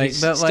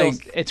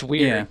it's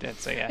weird.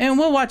 Yeah. And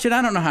we'll watch it.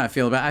 I don't know how I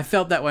feel about it. I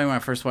felt that way when I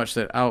first watched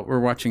it. We're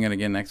watching it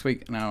again next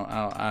week, and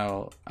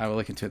I will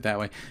look into it that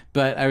way.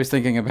 But I was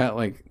thinking about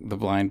like the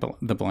blind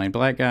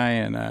black guy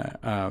and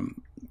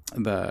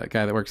the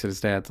guy that works at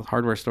his dad's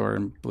hardware store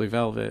in Blue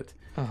Velvet,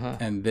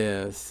 and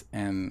this,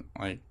 and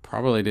like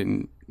probably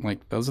didn't.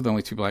 Like those are the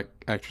only two black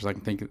actors I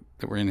can think of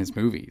that were in his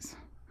movies,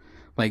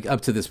 like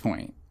up to this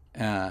point.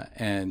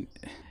 And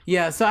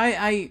yeah, so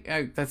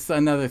I that's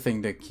another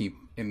thing to keep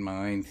in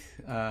mind.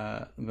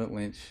 That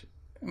Lynch,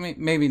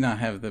 maybe not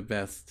have the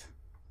best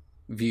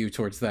view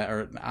towards that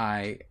or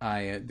eye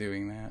at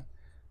doing that.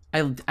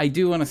 I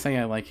do want to say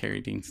I like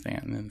Harry Dean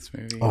Stanton in this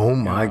movie. Oh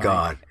my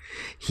God,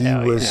 he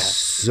was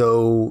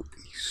so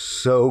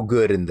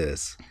good in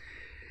this.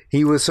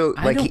 He was so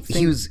like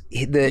he was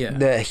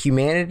the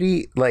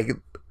humanity like.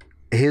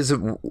 His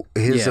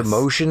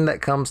emotion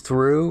that comes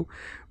through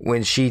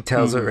when she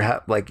tells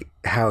her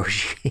how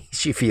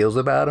she feels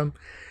about him.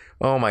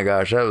 Oh my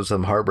gosh, that was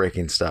some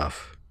heartbreaking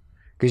stuff.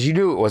 Because you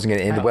knew it wasn't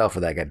going to end well for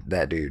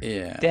that dude.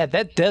 Yeah,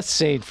 that death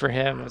scene for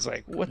him was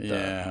like, what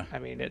the? I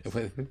mean, that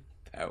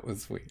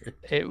was weird.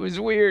 It was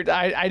weird.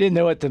 I didn't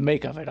know what to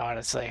make of it,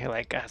 honestly.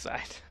 Like,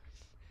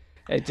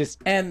 it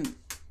just and.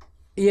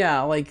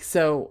 Yeah, like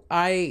so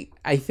I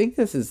think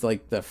this is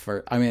like the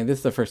first. I mean, this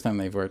is the first time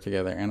they've worked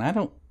together, and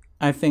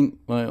I think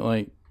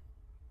like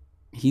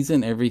he's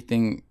in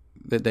everything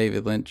that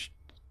David Lynch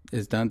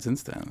has done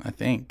since then. I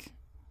think.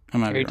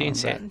 Harry Dean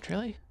Stanton,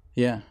 really?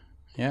 Yeah,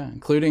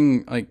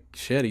 including like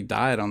shit. He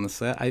died on the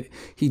set.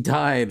 He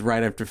died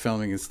right after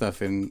filming his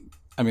stuff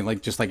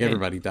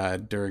everybody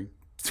died during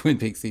Twin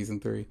Peaks season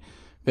 3,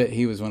 but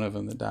he was one of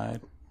them that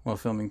died while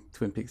filming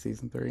Twin Peaks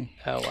season 3.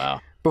 Oh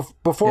wow!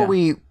 Before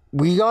we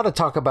ought to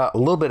talk about a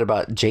little bit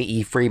about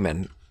J.E.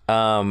 Freeman.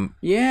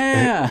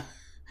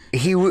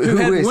 Who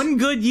had one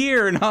good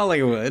year in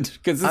Hollywood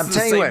because this is the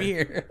same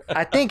year.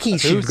 I think he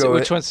should go.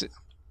 Which one's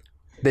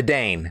the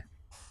Dane?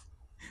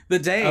 The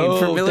Dane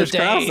from Miller's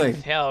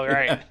Crossing. Hell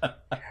right.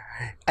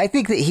 I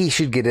think that he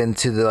should get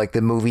into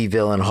the movie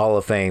villain Hall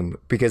of Fame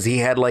because he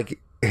had that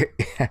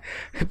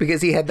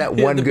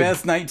one the good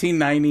best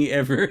 1990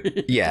 ever.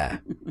 Yeah,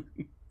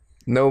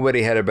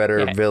 nobody had a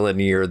better villain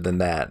year than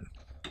that.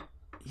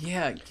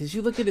 Yeah, because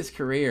you look at his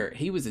career,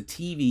 he was a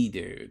TV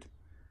dude.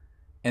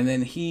 And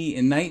then he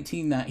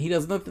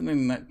does nothing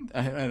in,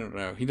 I don't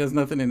know, he does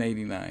nothing in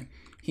 89.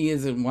 He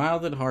is in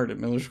Wild at Heart at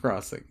Miller's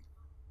Crossing.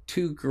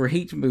 2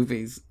 great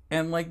movies,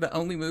 and like the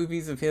only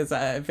movies of his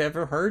I've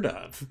ever heard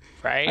of.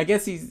 Right. I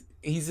guess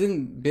he's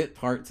in bit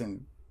parts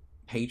in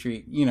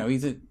Patriot,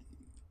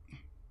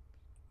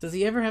 does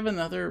he ever have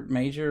another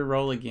major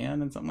role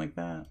again in something like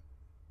that?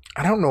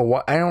 I don't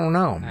know.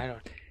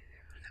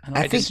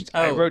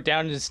 I wrote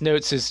down in his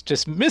notes is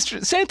just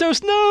Mr.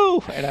 Santos,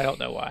 no, and I don't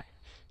know why.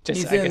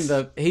 Just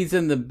he's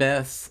in the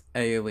best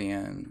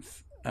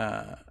Aliens,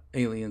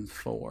 Aliens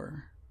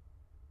 4.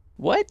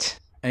 What?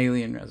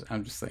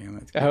 I'm just saying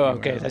that. Oh,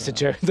 okay, that's a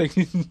joke. Like,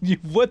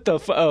 what the?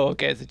 Oh,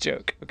 okay, it's a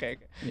joke. Okay.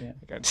 Yeah.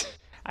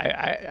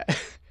 I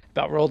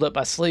about rolled up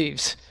my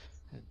sleeves.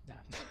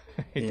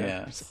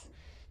 Yes.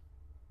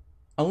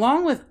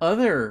 Along with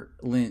other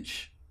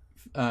Lynch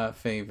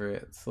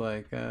favorites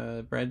like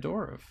Brad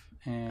Dourif.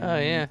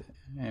 And,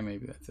 and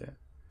maybe that's it.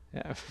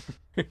 Yeah.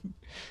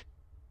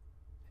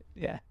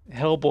 Yeah.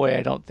 Hellboy,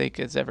 I don't think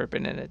has ever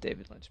been in a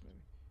David Lynch movie.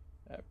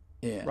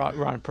 Yeah.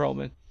 Ron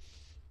Perlman.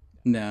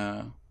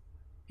 No.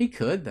 He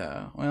could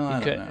though. Well, I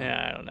don't know.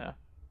 Yeah, I don't know.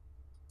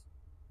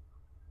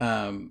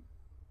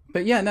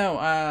 But yeah, no.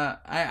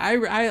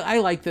 I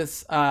like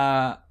this.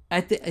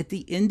 At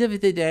the end of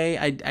the day,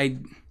 I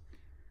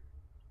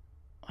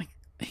like.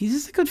 He's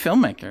just a good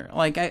filmmaker.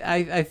 Like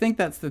I think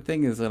that's the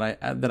thing is that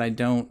I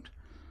don't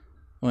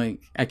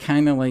like. I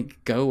kind of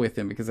like go with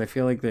him because I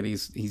feel like that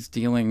he's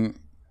dealing.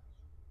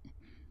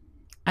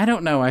 I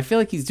don't know. I feel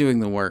like he's doing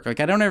the work. Like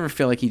I don't ever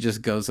feel like he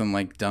just goes on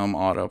like dumb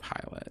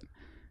autopilot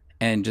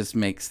and just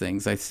makes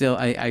things. I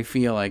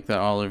feel like that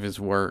all of his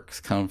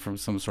works come from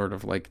some sort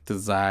of like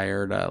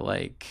desire to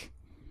like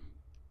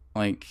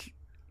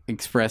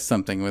express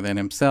something within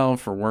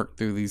himself or work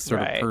through these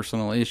sort of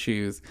personal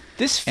issues.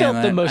 This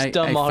felt the most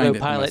dumb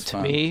autopilot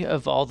to me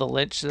of all the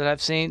Lynch that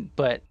I've seen,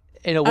 but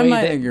in a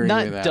way that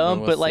not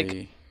dumb, but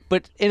like.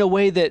 But in a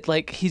way that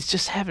like he's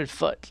just having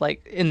fun,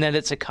 like in that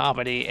it's a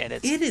comedy and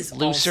it is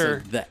looser.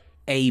 Also the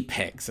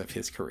apex of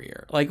his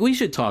career. Like we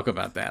should talk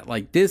about that.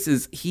 Like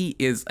he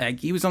is like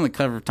he was on the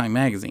cover of Time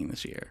magazine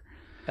this year.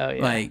 Oh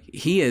yeah. Like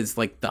he is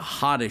like the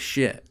hottest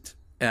shit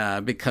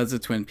because of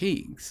Twin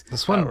Peaks.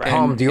 This one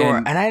Palme d'Or,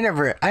 and I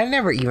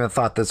never even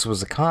thought this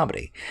was a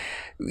comedy.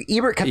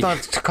 Ebert kept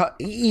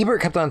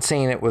on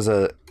saying it was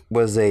a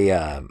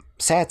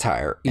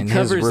satire. He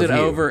covers it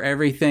over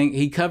everything.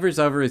 He covers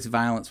over his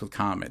violence with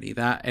comedy.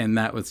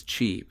 That was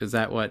cheap. Is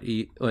that what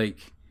he like?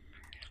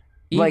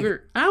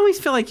 Ebert, I always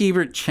feel like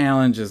Ebert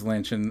challenges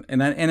Lynch in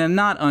a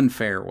not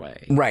unfair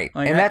way. Right.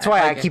 Like, and that's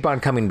why I keep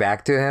on coming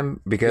back to him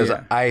because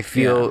I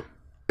feel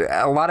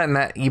a lot in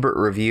that Ebert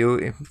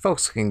review,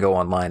 folks can go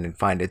online and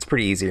find it. It's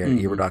pretty easy at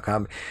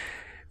Ebert.com,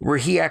 where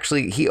he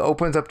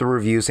opens up the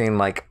review saying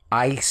like,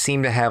 I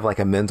seem to have like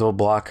a mental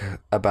block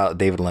about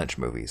David Lynch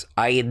movies.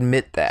 I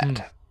admit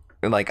that.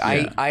 Like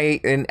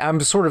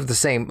I'm sort of the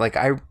same. Like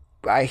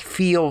I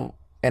feel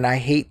and I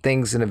hate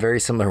things in a very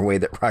similar way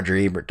that Roger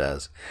Ebert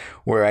does,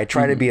 where I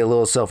try to be a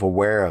little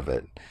self-aware of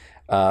it,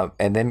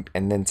 and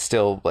then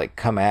still like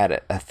come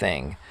at a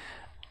thing.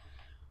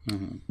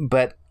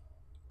 But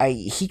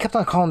he kept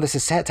on calling this a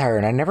satire,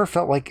 and I never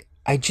felt like.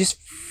 I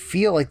just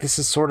feel like this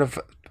is sort of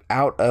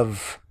out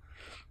of.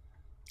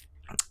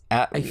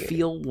 I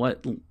feel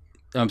what.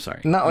 I'm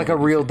sorry. Not like a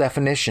real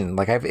definition.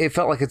 Like it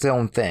felt like its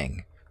own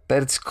thing.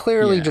 That it's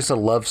clearly just a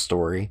love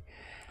story,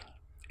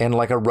 and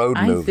like a road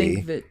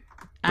movie.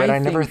 But I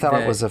never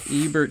thought it was a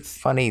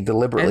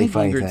deliberately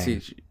funny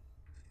thing.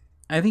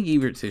 I think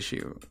Ebert's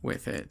issue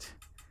with it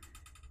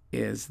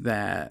is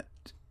that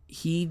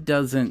he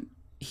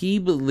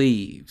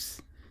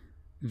believes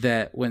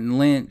that when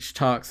Lynch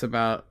talks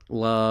about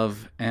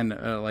love and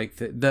like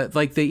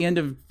the end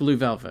of Blue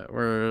Velvet,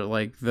 where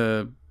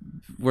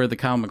the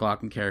Kyle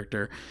MacLachlan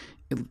character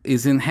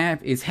is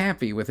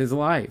happy with his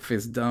life,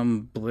 his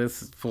dumb,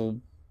 blissful,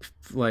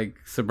 like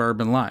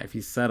suburban life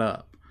he's set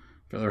up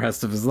for the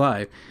rest of his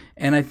life.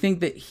 And I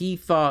think that he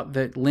thought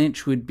that Lynch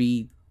should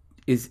be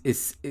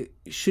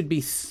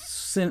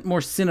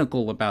more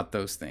cynical about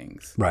those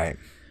things. Right.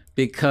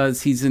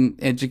 Because he's an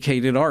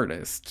educated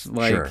artist,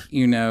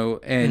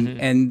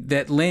 and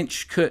that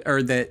Lynch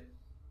that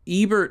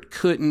Ebert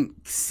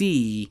couldn't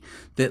see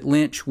that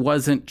Lynch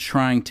wasn't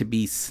trying to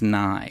be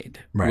snide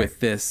with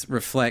this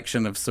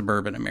reflection of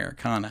suburban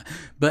Americana,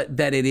 but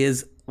that it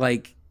is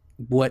like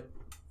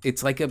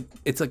it's like a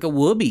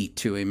whoopee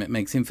to him. It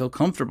makes him feel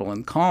comfortable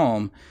and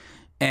calm,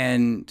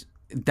 and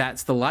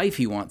that's the life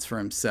he wants for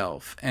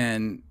himself.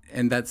 And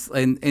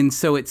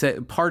so it's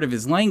a part of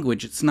his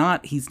language.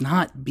 He's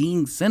not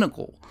being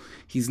cynical.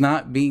 He's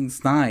not being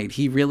snide.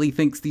 He really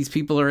thinks these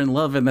people are in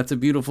love, and that's a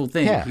beautiful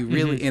thing. Yeah. He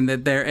really and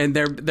that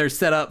they're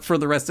set up for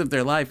the rest of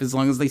their life as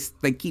long as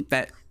they keep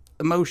that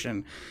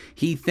emotion.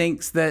 He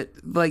thinks that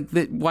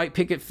that white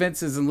picket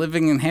fences and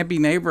living in happy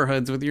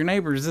neighborhoods with your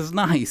neighbors is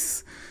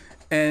nice.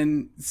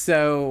 And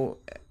so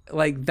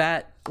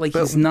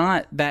he's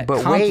not that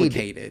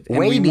complicated.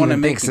 Wade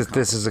even thinks that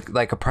this is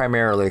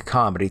primarily a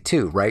comedy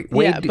too, right?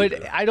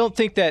 But I don't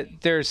think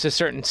that there's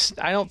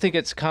I don't think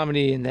it's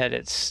comedy in that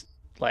it's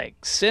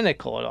like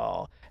cynical at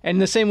all.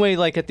 And the same way,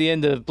 like at the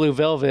end of Blue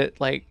Velvet,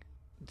 like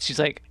she's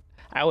like,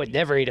 I would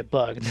never eat a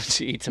bug, and then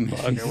she eats a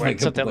bug or like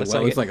something.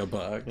 looks like a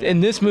bug. Yeah.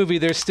 In this movie,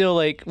 there's still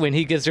like when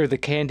he gives her the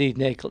candy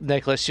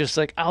necklace, she's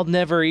like, "I'll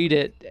never eat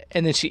it,"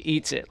 and then she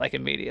eats it like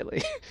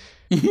immediately.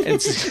 I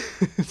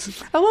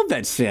love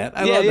that shit.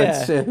 I love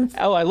that shit.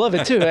 Oh, I love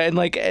it too. And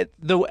like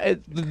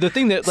the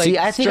thing that like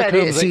I think I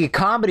didn't see like,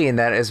 comedy in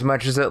that as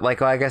much as it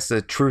like I guess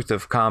the truth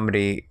of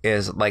comedy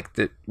is like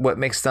what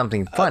makes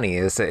something funny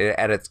is that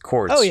at its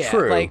core it's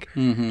true. Like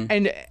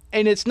and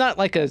it's not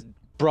like a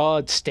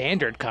broad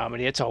standard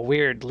comedy. It's a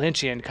weird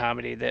Lynchian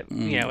comedy that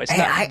it's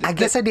not. I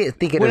guess I didn't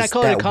think it when was I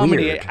call it a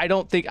comedy, weird. I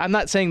don't think I'm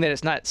not saying that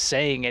it's not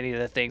saying any of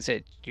the things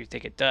that you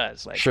think it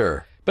does. Like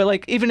sure, but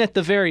like even at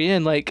the very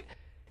end, like.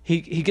 He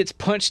gets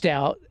punched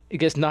out. He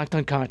gets knocked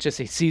unconscious.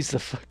 He sees the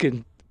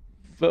fucking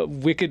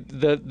wicked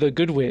the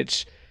good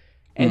witch,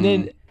 and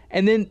then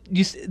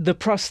the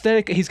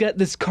prosthetic. He's got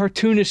this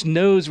cartoonish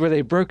nose where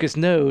they broke his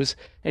nose,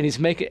 and he's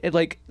making it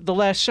like the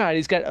last shot.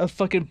 He's got a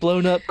fucking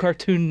blown up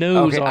cartoon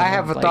nose. Okay, on I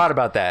have him, a thought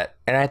about that,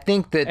 and I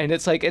think that and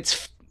it's like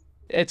it's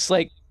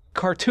like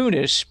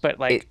cartoonish, but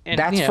like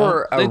that's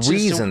for a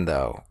reason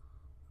though.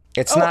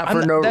 It's not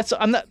for no.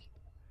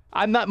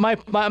 I'm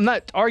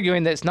not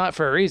arguing that it's not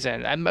for a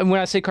reason. When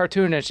I say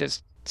cartoonish,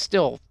 it's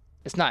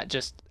not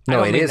just.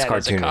 No, it is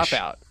cartoonish. cartoonish.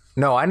 Cop-out.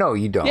 No, I know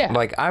you don't. Yeah.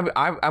 Like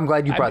I'm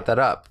glad you brought that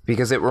up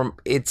because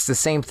it's the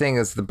same thing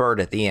as the bird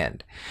at the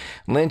end.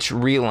 Lynch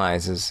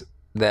realizes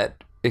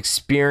that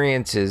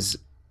experiences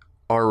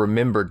are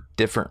remembered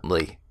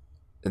differently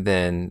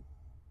than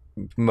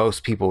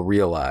most people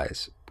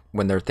realize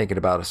when they're thinking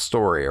about a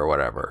story or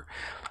whatever.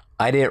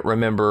 I didn't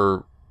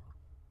remember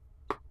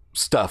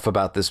stuff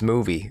about this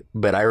movie,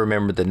 but I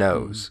remembered the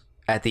nose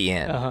at the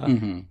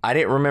end. I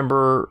didn't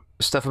remember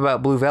stuff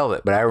about Blue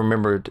Velvet, but I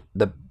remembered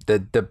the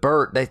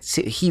bird.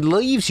 He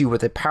leaves you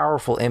with a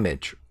powerful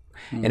image,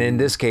 and in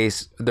this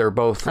case, they're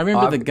both. I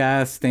remember the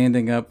guy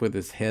standing up with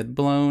his head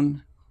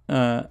blown.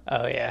 Oh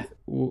yeah.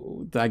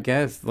 I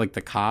guess like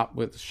the cop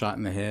with shot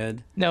in the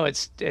head. No, and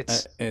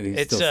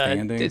he's still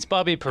standing. It's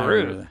Bobby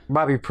Peru.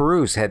 Bobby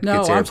Peru's head. No,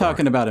 gets I'm airborne.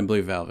 talking about in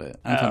Blue Velvet.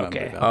 I'm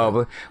talking about Blue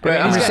Velvet. Oh, but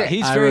I'm just saying,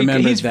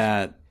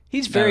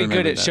 he's very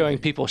good at showing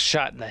people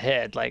shot in the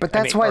head. Like, but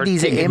that's why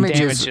these images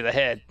damage to the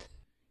head,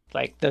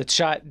 like the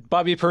shot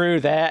Bobby Peru,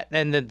 that,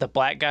 and then the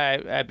black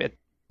guy. I bet,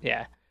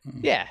 yeah.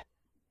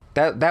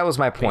 That was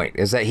my point.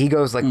 Is that he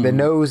goes like the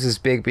nose is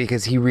big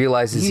because he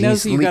realizes he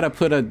knows you got to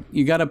put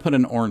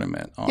an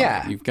ornament on.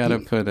 Yeah, it. You've got to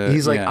put a.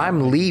 He's like,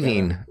 I'm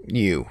leaving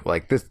you.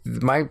 Like this,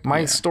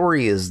 my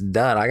story is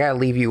done. I got to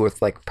leave you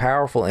with like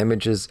powerful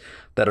images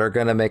that are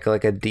gonna make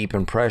like a deep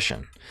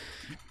impression.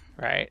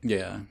 Right.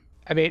 Yeah.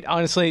 I mean,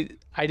 honestly,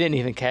 I didn't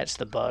even catch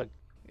the bug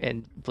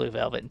in Blue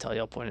Velvet until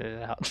y'all pointed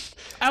it out.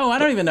 Oh, I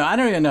don't even know.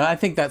 I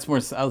think that's more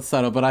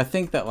subtle, but I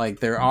think that like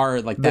there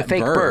are like that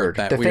fake bird,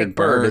 that the weird fake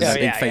bird, that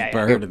big fake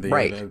bird.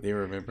 Right. You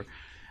remember?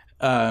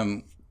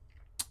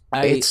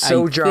 It's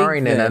so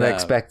jarring and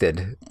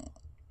unexpected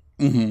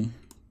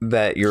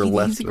that you're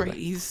left.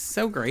 He's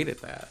so great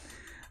at that.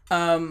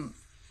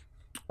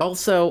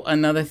 Also,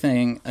 another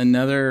thing,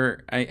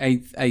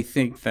 I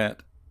think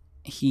that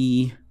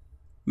he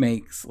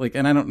makes like,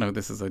 and I don't know,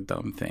 this is a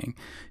dumb thing,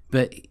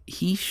 but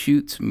he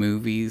shoots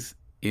movies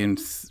in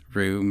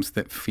rooms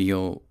that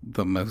feel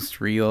the most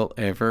real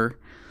ever.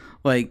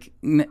 Like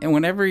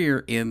whenever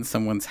you're in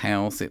someone's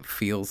house, it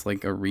feels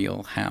like a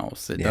real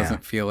house. It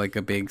doesn't feel like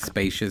a big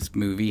spacious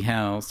movie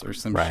house or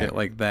some shit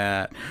like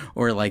that,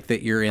 or like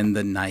that you're in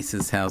the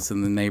nicest house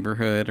in the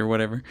neighborhood or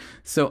whatever.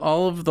 So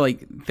all of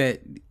like that,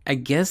 I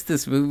guess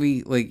this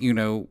movie, like, you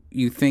know,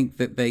 you think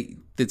that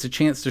it's a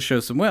chance to show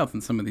some wealth,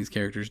 and some of these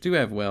characters do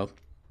have wealth,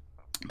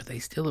 but they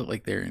still look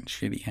like they're in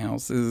shitty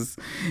houses,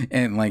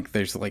 and like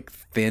there's like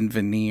thin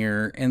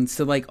veneer, and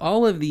so like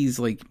all of these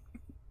like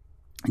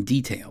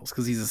details,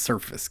 because he's a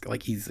surface,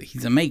 like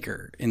he's a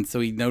maker, and so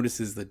he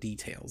notices the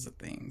details of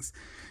things,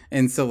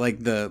 and so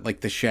like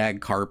the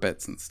shag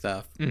carpets and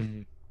stuff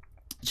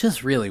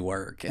just really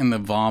work, and the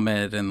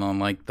vomit, and then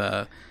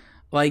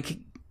like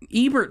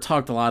Ebert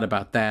talked a lot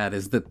about that,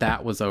 is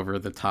that was over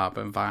the top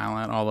and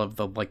violent, all of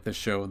the like the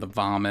show of the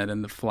vomit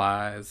and the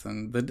flies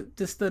and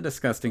just the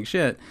disgusting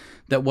shit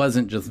that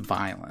wasn't just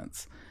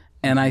violence.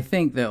 And I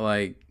think that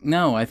I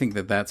think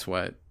that's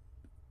where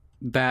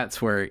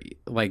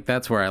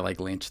I like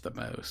Lynch the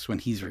most, when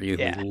he's really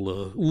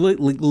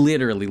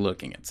literally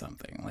looking at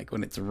something, like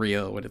when it's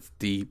real, when it's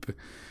deep.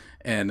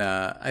 And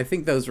I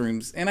think those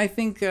rooms, and I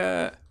think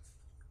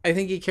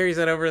he carries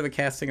that over to the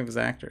casting of his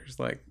actors,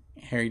 like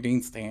Harry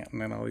Dean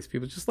Stanton and all these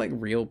people, just like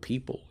real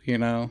people, you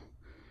know.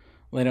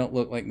 They don't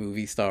look like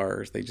movie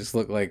stars. They just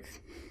look like,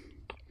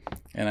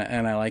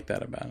 and I like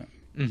that about it.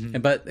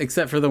 But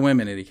except for the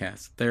women that he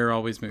casts, they're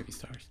always movie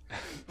stars,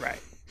 right?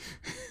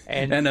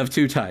 And of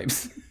two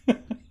types.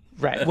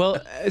 Right.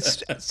 Well,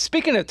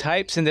 speaking of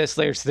types in this,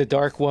 there's the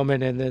dark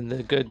woman and then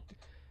the good.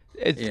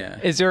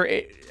 Is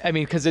there? I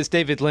mean, because it's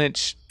David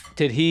Lynch.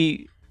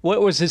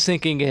 What was his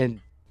thinking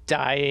in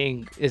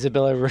dyeing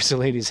Isabella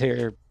Rossellini's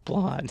hair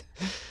blonde?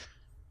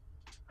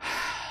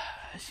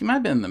 She might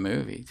have been in the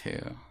movie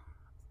too.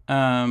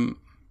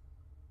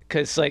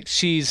 because like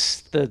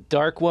she's the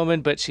dark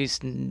woman, but she's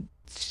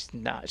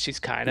not. She's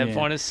kind of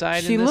on his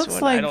side. She in this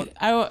looks one.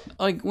 like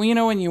like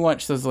when you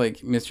watch those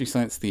like Mystery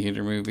Science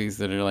Theater movies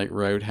that are like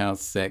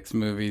Roadhouse sex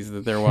movies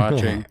that they're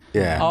watching.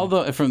 Yeah. All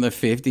the from the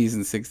 50s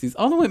and 60s,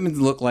 all the women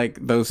look like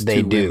those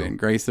two women,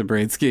 Grace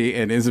Zabriskie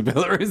and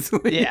Isabella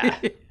Rossellini. Yeah.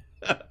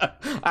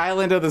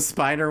 Island of the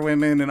Spider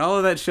Women and all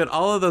of that shit.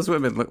 All of those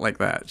women look like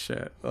that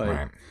shit. Like,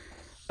 Right.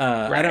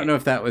 I don't know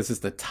if that was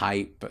just a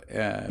type back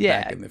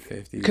in the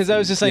 50s. Because I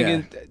was just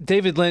thinking,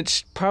 David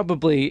Lynch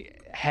probably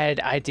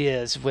had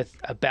ideas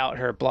about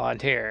her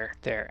blonde hair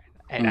there,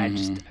 and I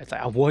was like,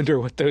 I wonder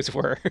what those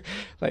were.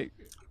 Like,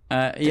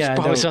 there's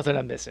probably something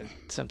I'm missing,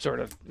 some sort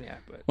of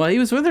But well, he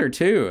was with her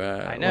too.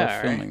 I know,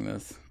 while filming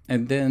this,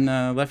 and then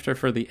left her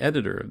for the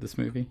editor of this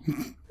movie.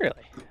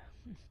 Really,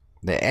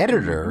 The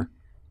editor.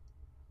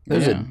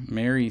 There's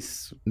Mary.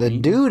 the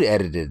dude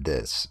edited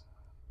this.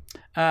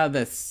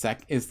 The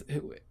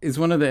is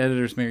one of the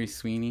editors Mary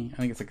Sweeney. I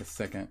think it's like a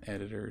second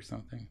editor or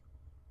something.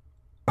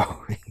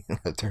 Oh,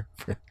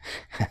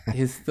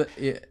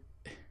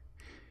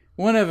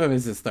 one of them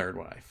is his third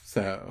wife.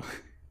 So,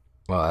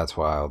 well, that's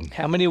wild.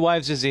 how many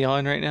wives is he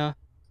on right now?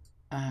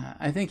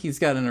 I think he's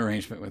got an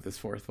arrangement with his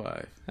fourth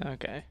wife.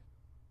 Okay.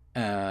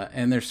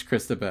 And there's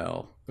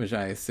Christabel, which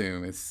I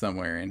assume is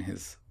somewhere in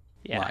his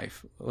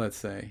life. Let's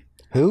say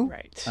Who?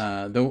 Right.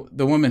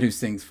 the woman who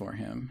sings for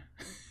him.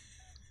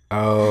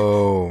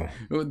 Oh,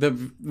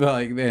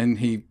 Then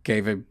he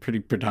gave a pretty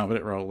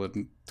predominant role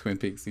in Twin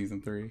Peaks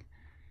season 3.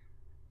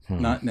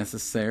 Not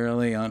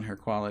necessarily on her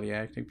quality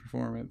acting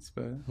performance,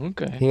 but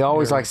okay. He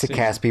always likes to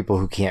cast people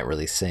who can't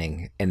really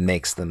sing and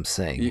makes them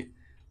sing.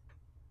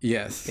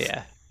 Yes.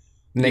 Yeah.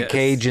 Nick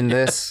Cage in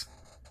this.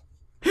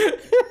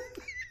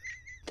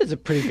 That's a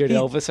pretty good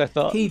Elvis, I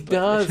thought. He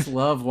does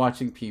love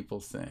watching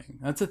people sing.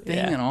 That's a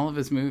thing in all of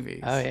his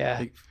movies. Oh yeah.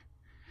 Like,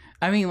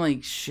 I mean,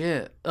 like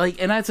shit.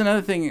 Like, and that's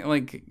another thing.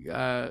 Like,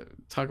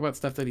 talk about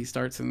stuff that he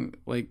starts in,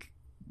 like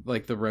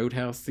the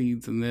Roadhouse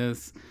scenes in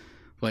this.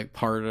 Like,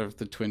 part of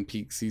the Twin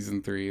Peaks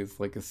season 3 is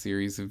like a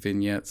series of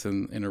vignettes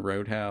in a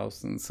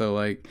roadhouse, and so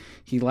like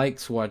he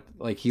likes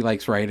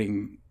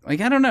writing.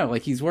 Like, I don't know.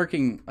 Like, he's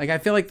working. Like, I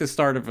feel like the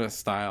start of a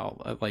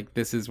style. Like,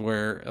 this is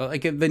where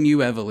like the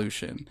new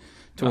evolution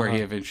to where he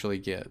eventually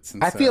gets.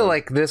 And I feel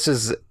like this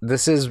is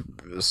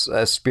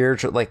a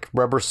spiritual, like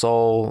Rubber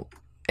Soul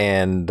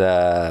and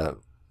the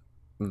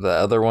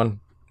other one,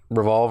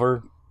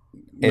 Revolver.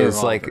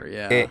 Is like,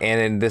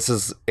 and this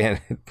is and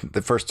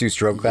the first two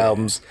Stroke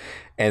albums,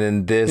 and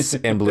then this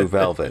and Blue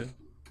Velvet.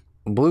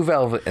 Blue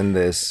Velvet and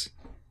this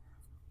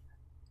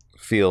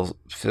feel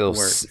so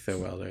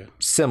well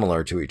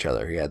similar to each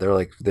other. Yeah,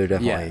 they're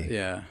definitely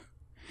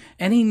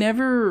And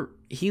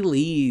he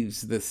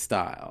leaves this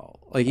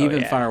style, like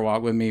even Fire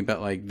Walk with Me,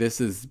 but like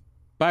this is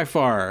by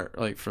far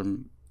like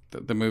from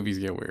the movies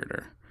get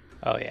weirder.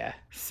 Oh yeah.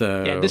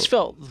 So this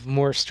felt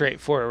more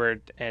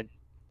straightforward and.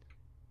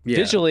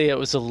 Visually, it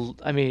was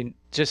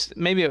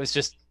maybe it was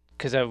just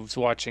because I was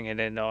watching it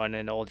on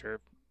an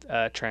older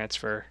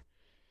transfer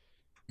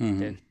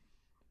than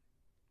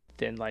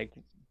like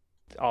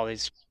all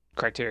these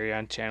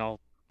Criterion Channel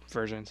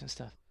versions and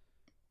stuff.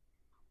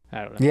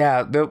 I don't know.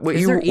 Yeah, what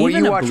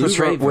you watched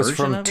was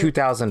from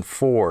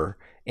 2004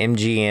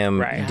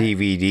 MGM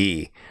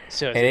DVD.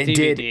 So and it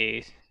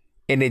DVD.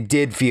 It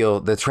did feel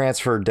the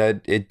transfer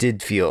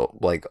did feel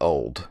like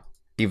old,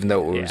 even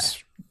though it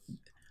was.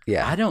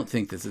 Yeah, I don't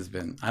think this has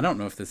been. I don't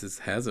know if this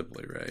has a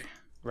Blu-ray.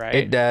 Right,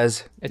 it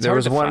does. It's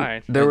hard to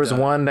find. There was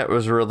one that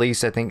was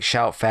released. I think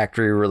Shout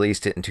Factory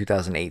released it in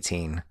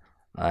 2018.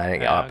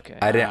 I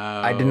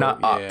did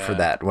not opt for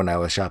that when I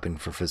was shopping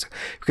for physical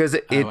because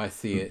I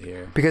see it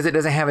here because it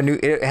doesn't have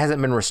it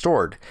hasn't been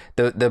restored.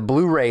 The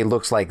Blu-ray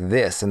looks like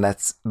this, and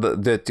that's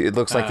it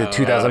looks like the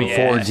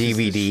 2004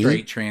 DVD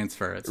straight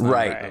transfer. It's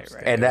right,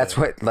 and that's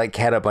what like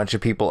had a bunch of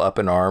people up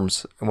in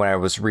arms when I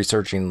was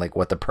researching like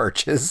what to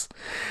purchase.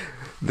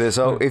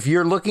 So if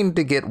you're looking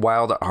to get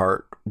Wild at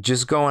Heart,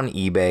 just go on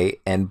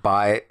eBay and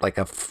buy like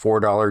a $4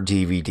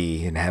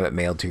 DVD and have it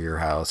mailed to your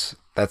house.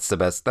 That's the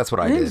best. That's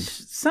what I did.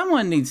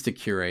 Someone needs to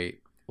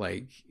curate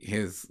like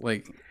his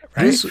like.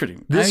 This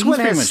one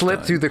has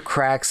slipped through the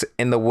cracks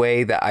in the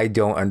way that I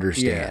don't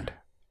understand.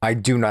 I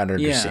do not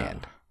understand.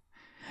 Yeah.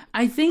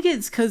 I think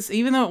it's because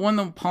even though it won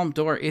the Palme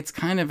d'Or, it's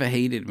kind of a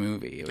hated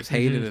movie. It was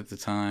hated at the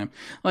time.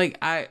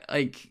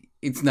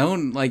 It's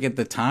known, like, at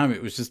the time,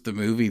 it was just the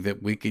movie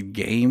that Wicked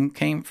Game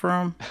came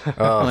from.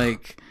 Oh,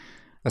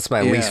 that's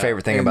my least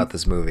favorite thing about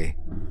this movie.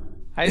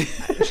 This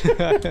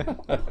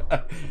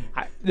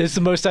is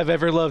the most I've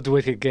ever loved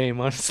Wicked Game,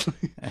 honestly.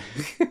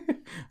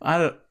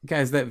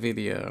 Guys, that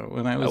video,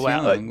 when I was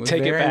young, was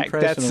take it back.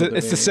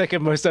 It's the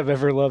second most I've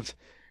ever loved.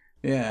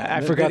 Yeah. I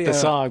forgot the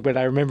song, but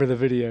I remember the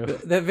video.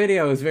 That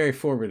video was very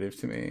formative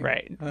to me.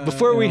 Right.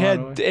 Before we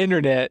had the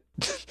internet...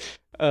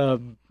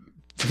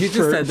 You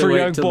just had to wait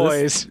young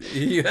boys.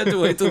 You had to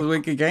wait till the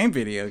Wicked Game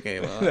video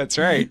came out. That's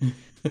right.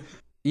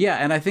 Yeah,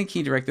 and I think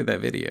he directed that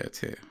video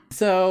too.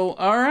 So,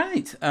 all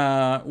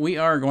right, we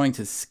are going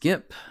to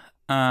skip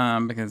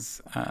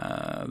because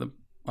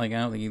Like, I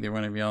don't think either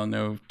one of y'all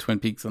know Twin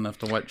Peaks enough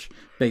to watch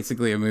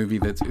basically a movie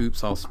that's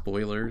all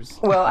spoilers.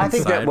 Well, I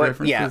think that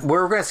references.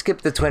 we're going to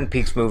skip the Twin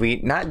Peaks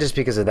movie, not just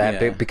because of that,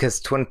 Yeah. but because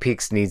Twin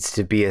Peaks needs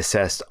to be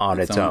assessed on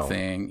its own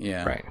thing.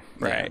 Yeah. Right.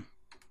 Right.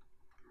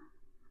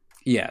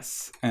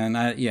 Yes. And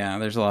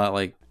there's a lot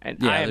like, And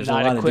yeah, I am there's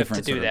not a lot of equipped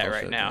to different do sort of that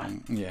right bullshit now.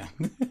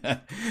 thing. Yeah.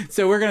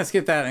 So we're going to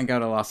skip that and go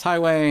to Lost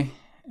Highway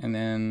and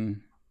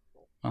then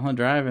Mulholland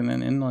Drive and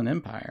then Inland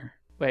Empire.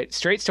 Wait,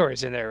 Straight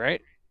Story's in there,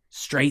 right?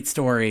 Straight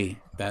Story.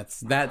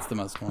 That's the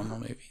most normal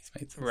movie he's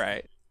made.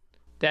 Right.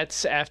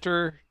 That's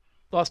after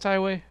Lost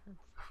Highway?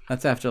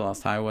 That's after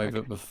Lost Highway,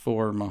 but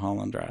before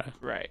Mulholland Drive.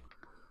 Right.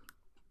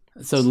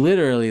 So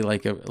literally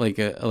like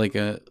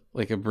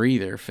a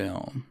breather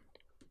film.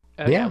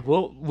 Yeah.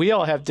 Well, we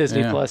all have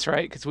Disney Yeah. Plus,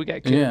 right? Because we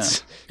got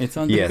kids. Yeah. It's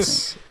on Disney.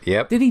 Yes.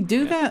 Yep. Did he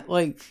do that?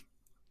 Like,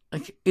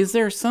 is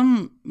there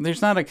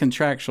there's not a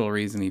contractual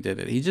reason he did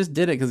it. He just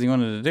did it because he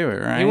wanted to do it,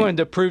 right? He wanted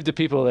to prove to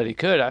people that he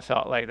could. I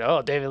felt like,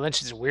 oh, David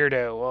Lynch is a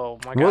weirdo. Oh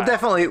my god. We'll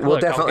definitely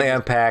Look, I'll get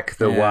unpack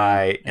the Yeah.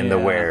 why and the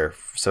Yeah. where,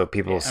 so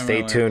people stay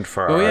really. tuned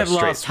for But our we have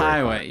Straight Lost Story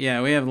Highway. part.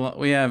 Yeah,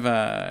 we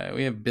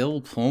have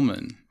Bill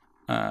Pullman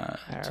to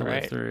live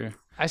right. through.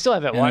 I still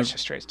haven't And watched A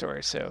Straight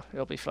Story, so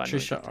it'll be fun.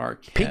 Trisha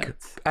Arquette. Peak.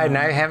 And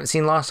I haven't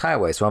seen Lost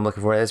Highway, so I'm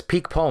looking for it as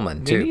Peak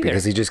Pullman too, neither.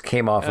 because he just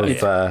came off of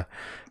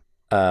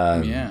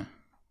Yeah.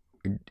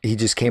 he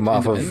just came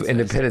off of Independence Day.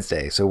 Independence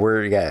Day. So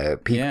we're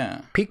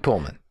Peak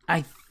Pullman.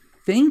 I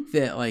think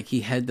that like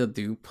he had to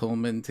do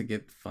Pullman to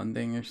get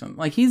funding or something.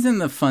 Like he's in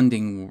the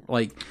funding.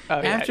 Like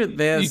after you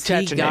this,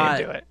 attach he a got.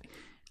 name to it.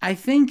 I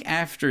think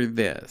after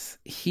this,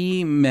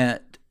 he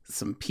met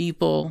some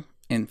people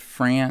in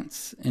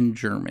France and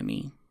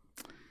Germany.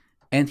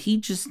 And he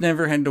just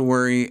never had to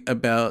worry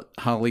about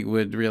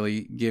Hollywood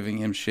really giving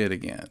him shit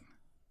again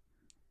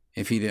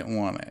if he didn't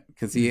want it.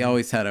 Because he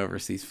always had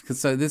overseas.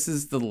 So this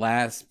is the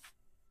last,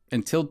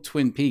 until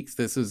Twin Peaks,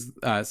 this is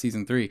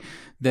season 3.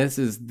 This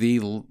is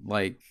the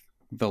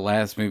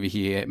last movie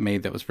he had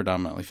made that was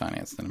predominantly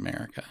financed in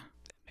America.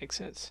 Makes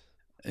sense.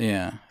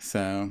 Yeah,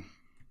 so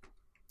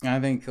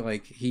I think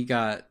like he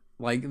got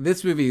like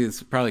this movie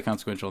is probably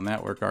consequential in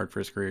that regard for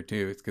his career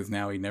too. It's because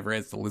now he never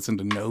has to listen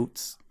to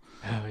notes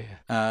Oh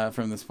yeah.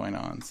 from this point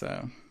on.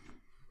 So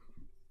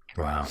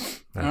Wow, all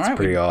that's right,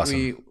 pretty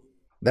awesome.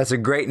 That's a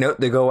great note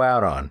to go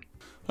out on.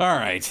 All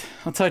right,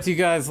 I'll talk to you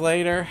guys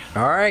later.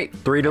 All right,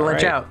 3 to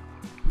Lynch right. out.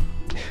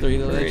 3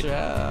 to Lynch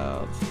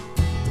out.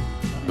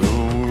 The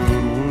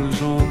world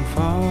was on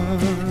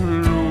fire,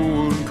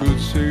 no one could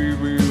save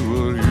me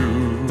but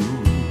you.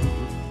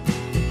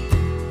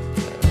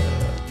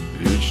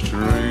 It's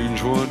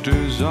strange what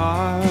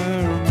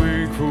desire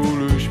make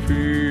foolish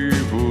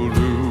people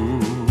do.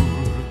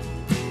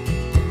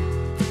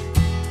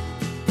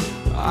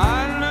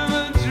 I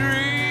never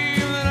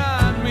dreamed that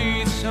I'd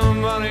meet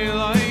somebody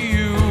like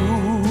you.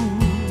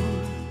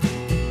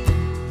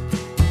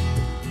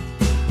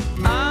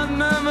 I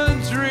never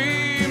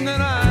dreamed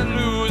that I'd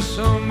lose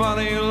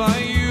somebody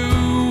like you.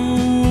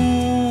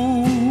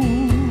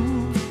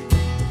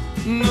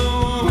 No,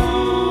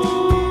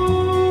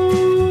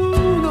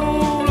 don't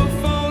wanna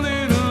fall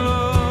in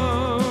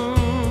love.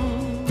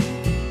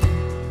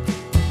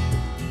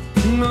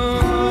 No,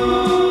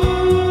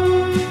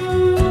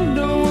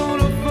 don't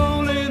wanna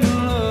fall in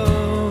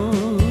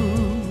love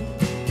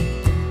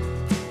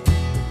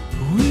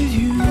with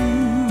you.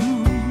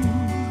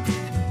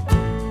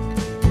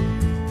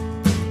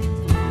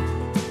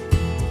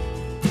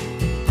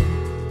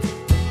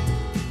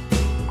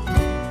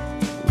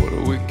 What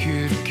a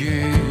wicked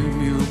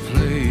game you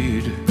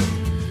played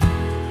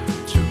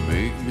to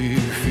make me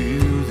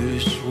feel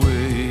this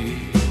way.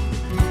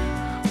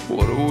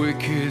 What a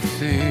wicked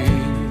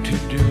thing to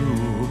do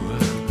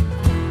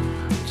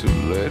to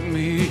let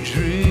me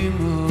dream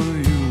of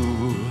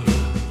you.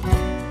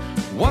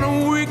 What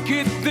a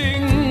wicked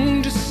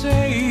thing to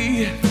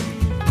say.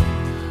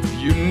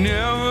 You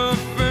never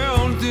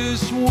felt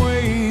this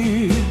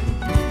way.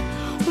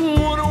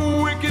 What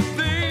a wicked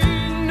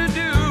thing to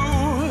do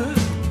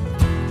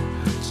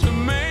to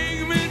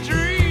make me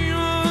dream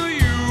of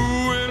you.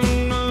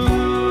 And I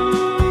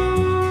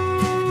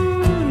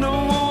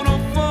don't wanna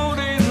fall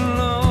in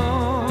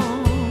love.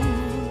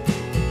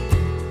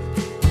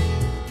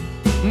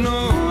 No,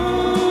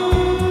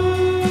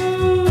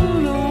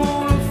 don't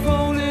wanna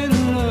fall in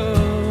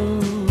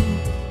love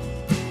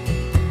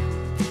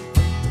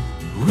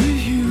with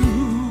you.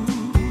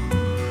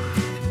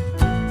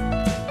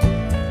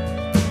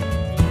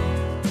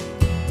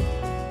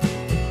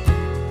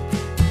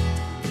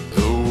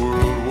 The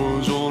world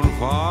was on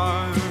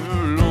fire,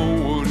 no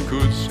one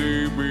could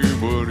save me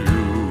but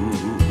you.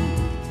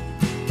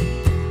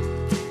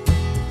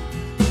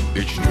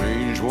 It's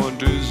strange what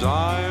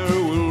desire